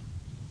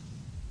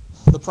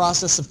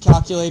process of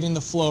calculating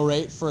the flow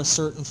rate for a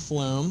certain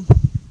flume.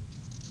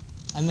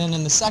 And then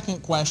in the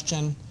second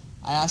question,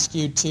 I ask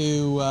you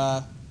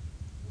to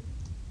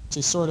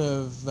sort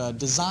of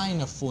design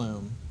a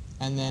flume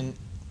and then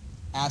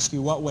ask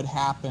you what would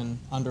happen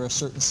under a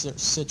certain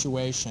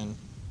situation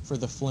for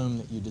the flume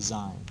that you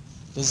design.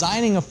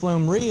 Designing a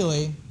flume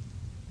really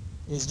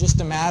is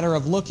just a matter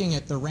of looking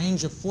at the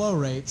range of flow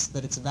rates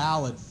that it's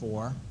valid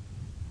for.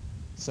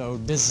 So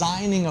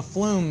designing a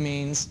flume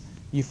means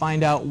you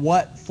find out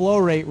what flow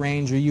rate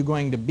range are you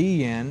going to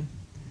be in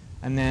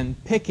and then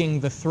picking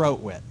the throat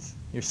width.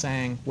 You're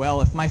saying,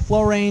 well, if my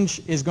flow range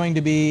is going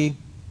to be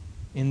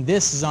in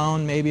this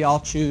zone, maybe I'll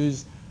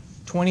choose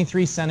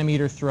 23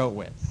 centimeter throat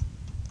width.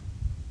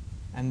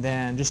 And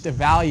then just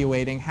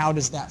evaluating how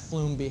does that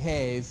flume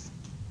behave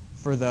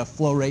for the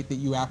flow rate that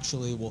you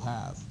actually will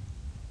have.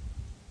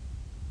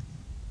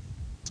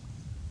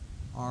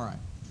 All right.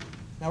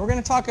 Now we're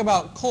going to talk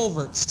about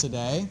culverts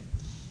today.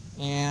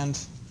 And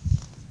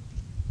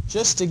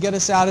just to get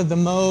us out of the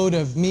mode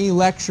of me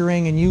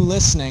lecturing and you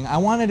listening, I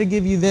wanted to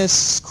give you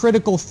this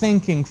critical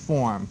thinking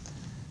form.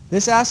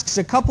 This asks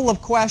a couple of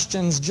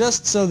questions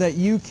just so that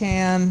you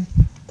can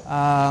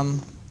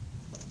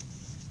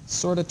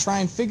sort of try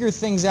and figure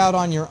things out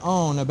on your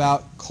own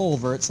about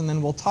culverts, and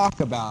then we'll talk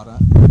about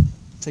it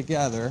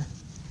together.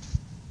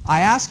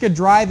 I ask a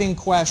driving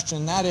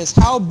question, that is,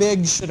 how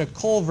big should a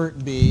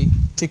culvert be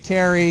to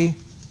carry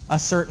a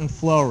certain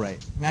flow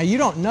rate? Now, you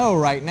don't know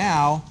right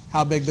now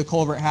how big the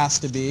culvert has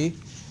to be,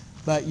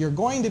 but you're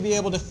going to be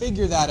able to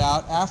figure that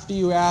out after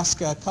you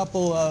ask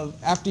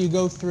after you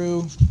go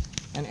through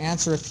and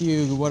answer a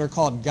few what are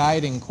called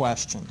guiding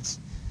questions.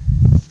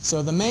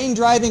 So the main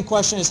driving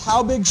question is,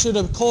 how big should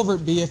a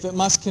culvert be if it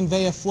must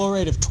convey a flow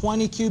rate of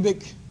 20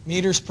 cubic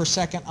meters per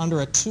second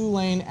under a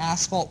 2-lane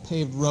asphalt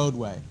paved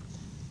roadway?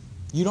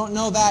 You don't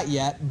know that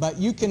yet, but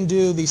you can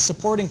do these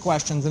supporting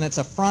questions, and it's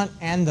a front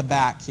and the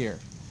back here.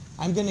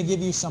 I'm going to give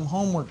you some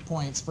homework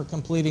points for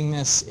completing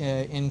this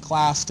in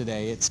class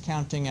today. It's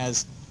counting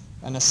as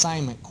an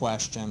assignment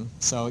question,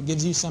 so it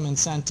gives you some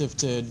incentive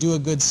to do a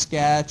good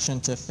sketch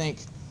and to think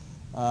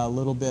a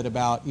little bit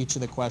about each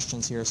of the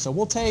questions here. So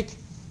we'll take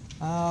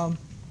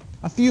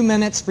a few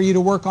minutes for you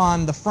to work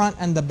on the front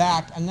and the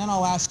back, and then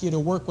I'll ask you to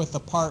work with a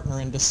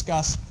partner and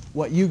discuss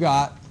what you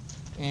got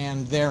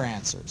and their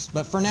answers.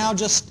 But for now,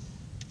 just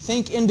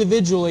think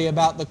individually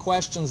about the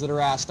questions that are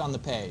asked on the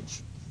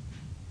page.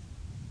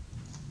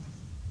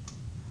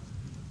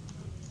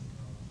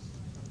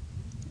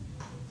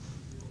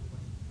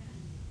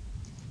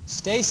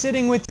 Stay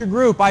sitting with your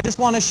group. I just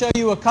want to show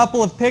you a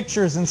couple of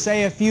pictures and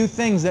say a few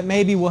things that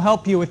maybe will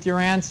help you with your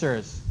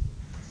answers.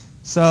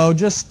 So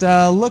just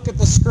look at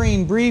the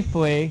screen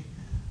briefly.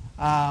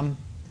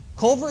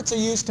 Culverts are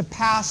used to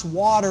pass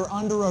water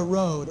under a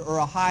road or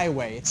a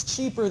highway. It's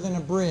cheaper than a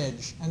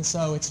bridge, and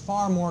so it's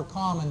far more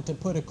common to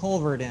put a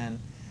culvert in.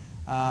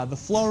 The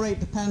flow rate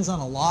depends on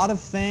a lot of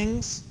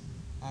things.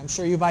 I'm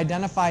sure you've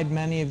identified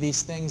many of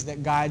these things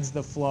that guides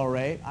the flow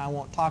rate. I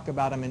won't talk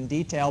about them in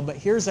detail, but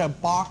here's a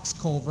box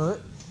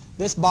culvert.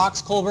 This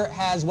box culvert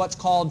has what's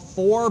called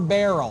 4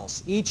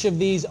 barrels. Each of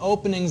these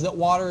openings that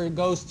water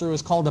goes through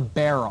is called a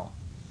barrel.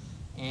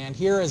 And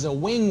here is a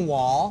wing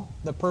wall.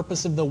 The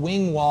purpose of the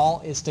wing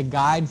wall is to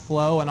guide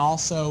flow and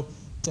also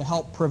to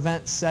help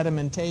prevent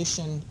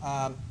sedimentation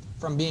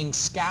from being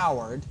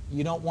scoured.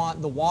 You don't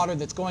want the water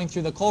that's going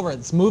through the culvert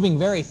that's moving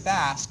very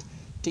fast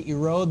to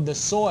erode the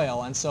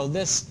soil, and so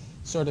this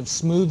sort of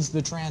smooths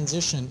the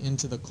transition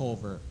into the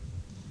culvert.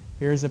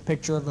 Here's a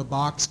picture of a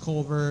box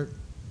culvert.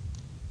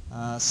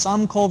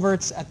 Some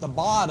culverts at the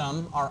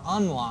bottom are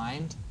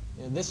unlined.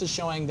 This is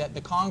showing that the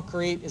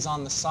concrete is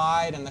on the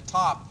side and the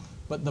top,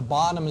 but the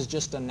bottom is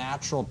just a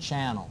natural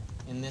channel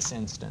in this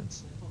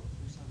instance.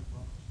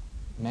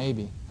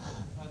 Maybe.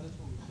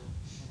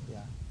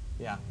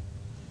 Yeah.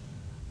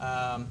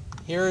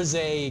 Here's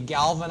a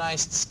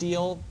galvanized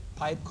steel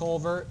pipe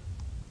culvert.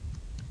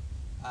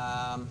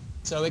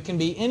 So it can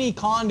be any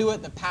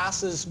conduit that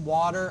passes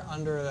water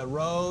under the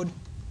road,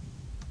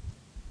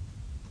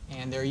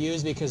 and they're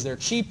used because they're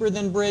cheaper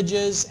than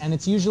bridges, and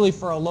it's usually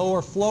for a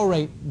lower flow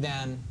rate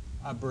than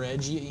a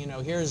bridge. You know,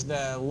 here's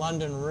the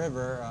London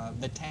River,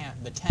 the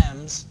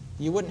Thames.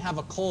 You wouldn't have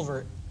a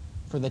culvert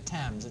for the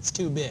Thames. It's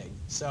too big.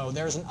 So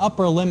there's an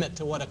upper limit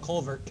to what a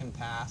culvert can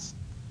pass.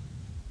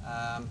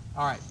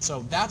 All right,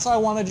 so that's all I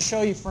wanted to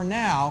show you for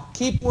now.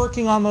 Keep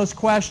working on those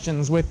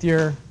questions with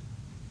your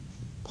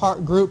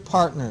group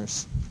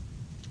partners.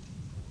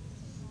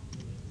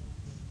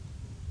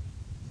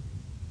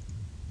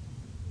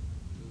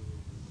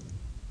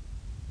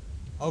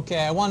 Okay,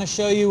 I want to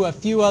show you a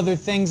few other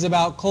things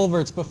about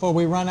culverts before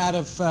we run out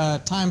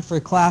of time for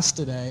class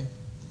today.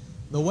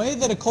 The way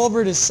that a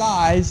culvert is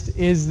sized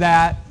is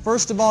that,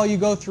 first of all, you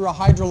go through a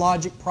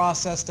hydrologic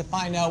process to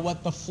find out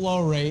what the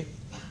flow rate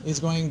is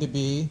going to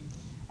be.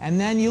 And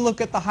then you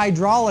look at the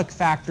hydraulic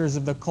factors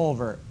of the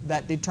culvert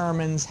that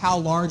determines how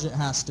large it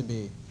has to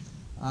be.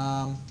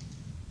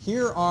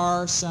 Here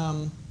are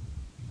some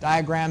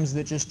diagrams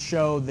that just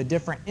show the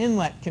different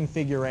inlet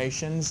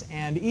configurations,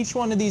 and each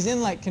one of these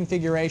inlet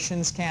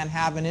configurations can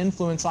have an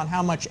influence on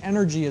how much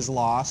energy is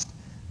lost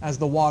as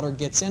the water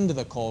gets into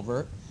the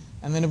culvert.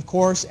 And then, of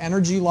course,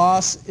 energy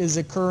loss is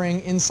occurring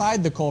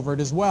inside the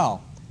culvert as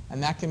well,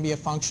 and that can be a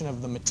function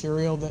of the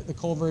material that the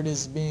culvert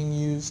is being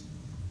used.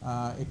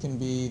 It can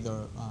be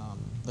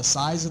the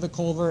size of the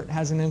culvert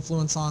has an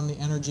influence on the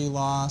energy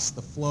loss,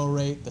 the flow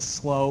rate, the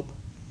slope.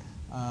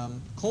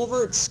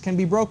 Culverts can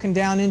be broken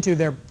down into,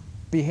 their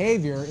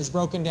behavior is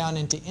broken down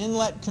into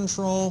inlet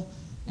control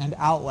and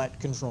outlet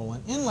control.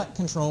 And inlet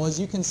control, as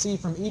you can see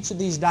from each of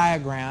these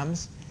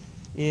diagrams,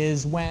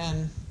 is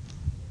when,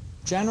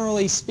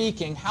 generally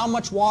speaking, how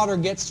much water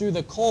gets through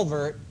the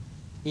culvert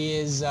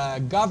is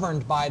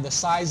governed by the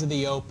size of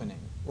the opening.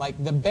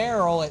 Like the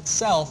barrel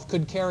itself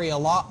could carry a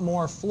lot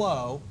more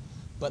flow,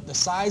 but the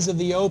size of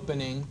the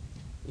opening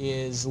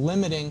is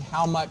limiting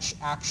how much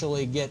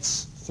actually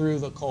gets through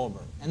the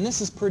culvert. And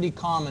this is pretty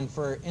common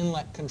for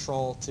inlet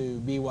control to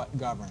be what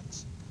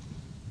governs.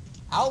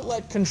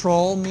 Outlet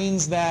control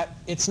means that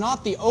it's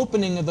not the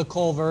opening of the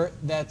culvert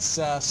that's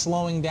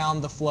slowing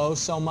down the flow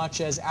so much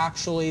as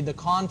actually the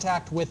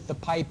contact with the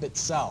pipe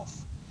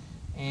itself.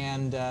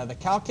 And the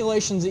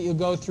calculations that you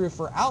go through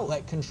for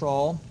outlet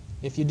control,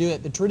 if you do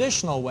it the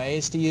traditional way,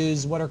 is to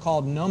use what are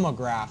called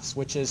nomographs,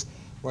 which is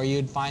where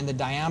you'd find the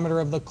diameter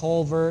of the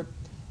culvert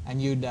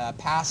and you'd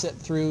pass it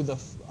through the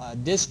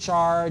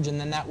discharge, and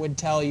then that would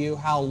tell you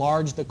how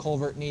large the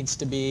culvert needs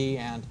to be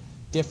and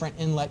different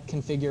inlet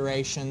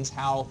configurations,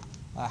 how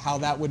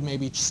that would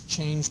maybe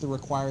change the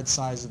required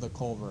size of the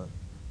culvert.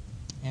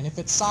 And if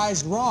it's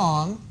sized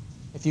wrong,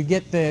 if you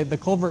get the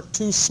culvert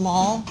too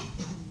small,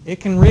 it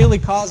can really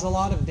cause a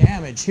lot of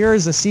damage.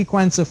 Here's a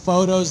sequence of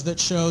photos that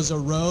shows a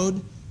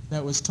road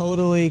that was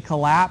totally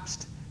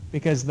collapsed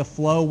because the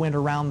flow went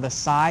around the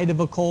side of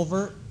a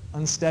culvert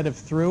instead of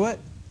through it.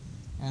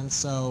 And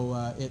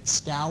so it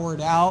scoured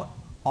out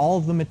all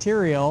of the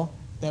material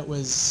that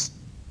was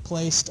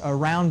placed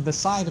around the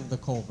side of the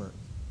culvert.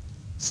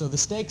 So the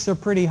stakes are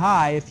pretty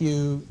high. If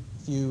you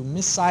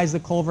missize the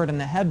culvert and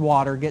the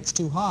headwater gets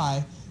too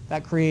high,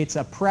 that creates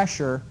a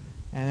pressure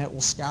and it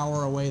will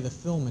scour away the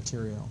fill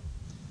material.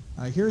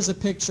 Here's a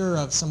picture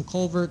of some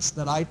culverts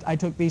that I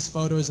took these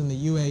photos in the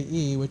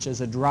UAE, which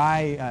is a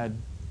dry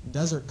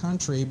desert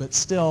country, but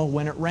still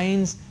when it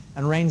rains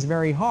and rains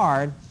very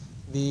hard,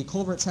 the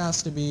culverts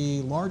has to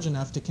be large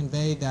enough to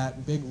convey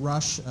that big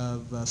rush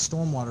of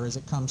stormwater as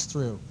it comes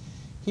through.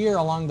 Here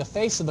along the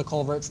face of the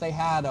culverts they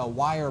had a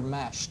wire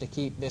mesh to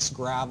keep this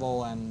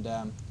gravel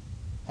and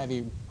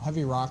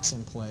heavy rocks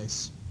in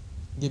place.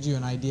 Gives you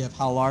an idea of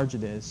how large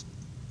it is.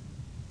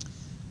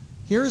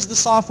 Here's the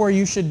software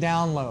you should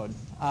download.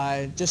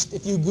 Just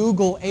if you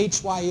Google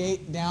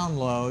HY8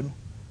 download,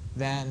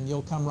 then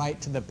you'll come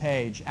right to the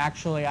page.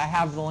 Actually, I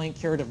have the link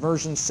here to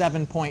version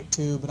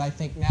 7.2, but I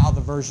think now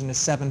the version is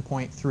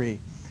 7.3.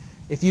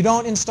 If you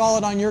don't install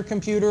it on your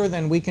computer,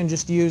 then we can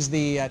just use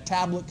the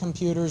tablet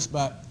computers,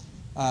 but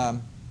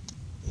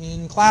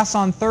in class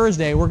on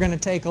Thursday, we're going to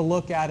take a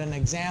look at an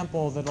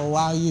example that will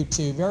allow you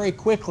to very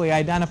quickly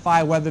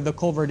identify whether the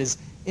culvert is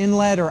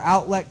inlet or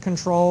outlet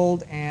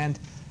controlled and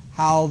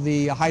how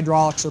the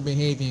hydraulics are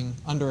behaving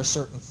under a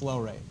certain flow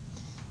rate.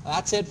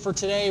 That's it for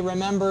today.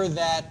 Remember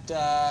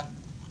that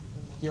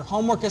your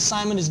homework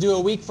assignment is due a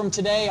week from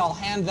today. I'll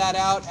hand that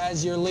out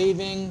as you're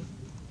leaving.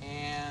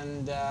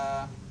 And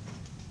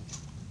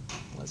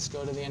let's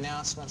go to the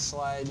announcement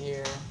slide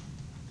here.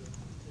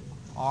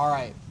 All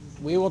right.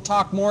 We will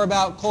talk more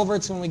about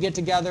culverts when we get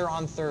together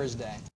on Thursday.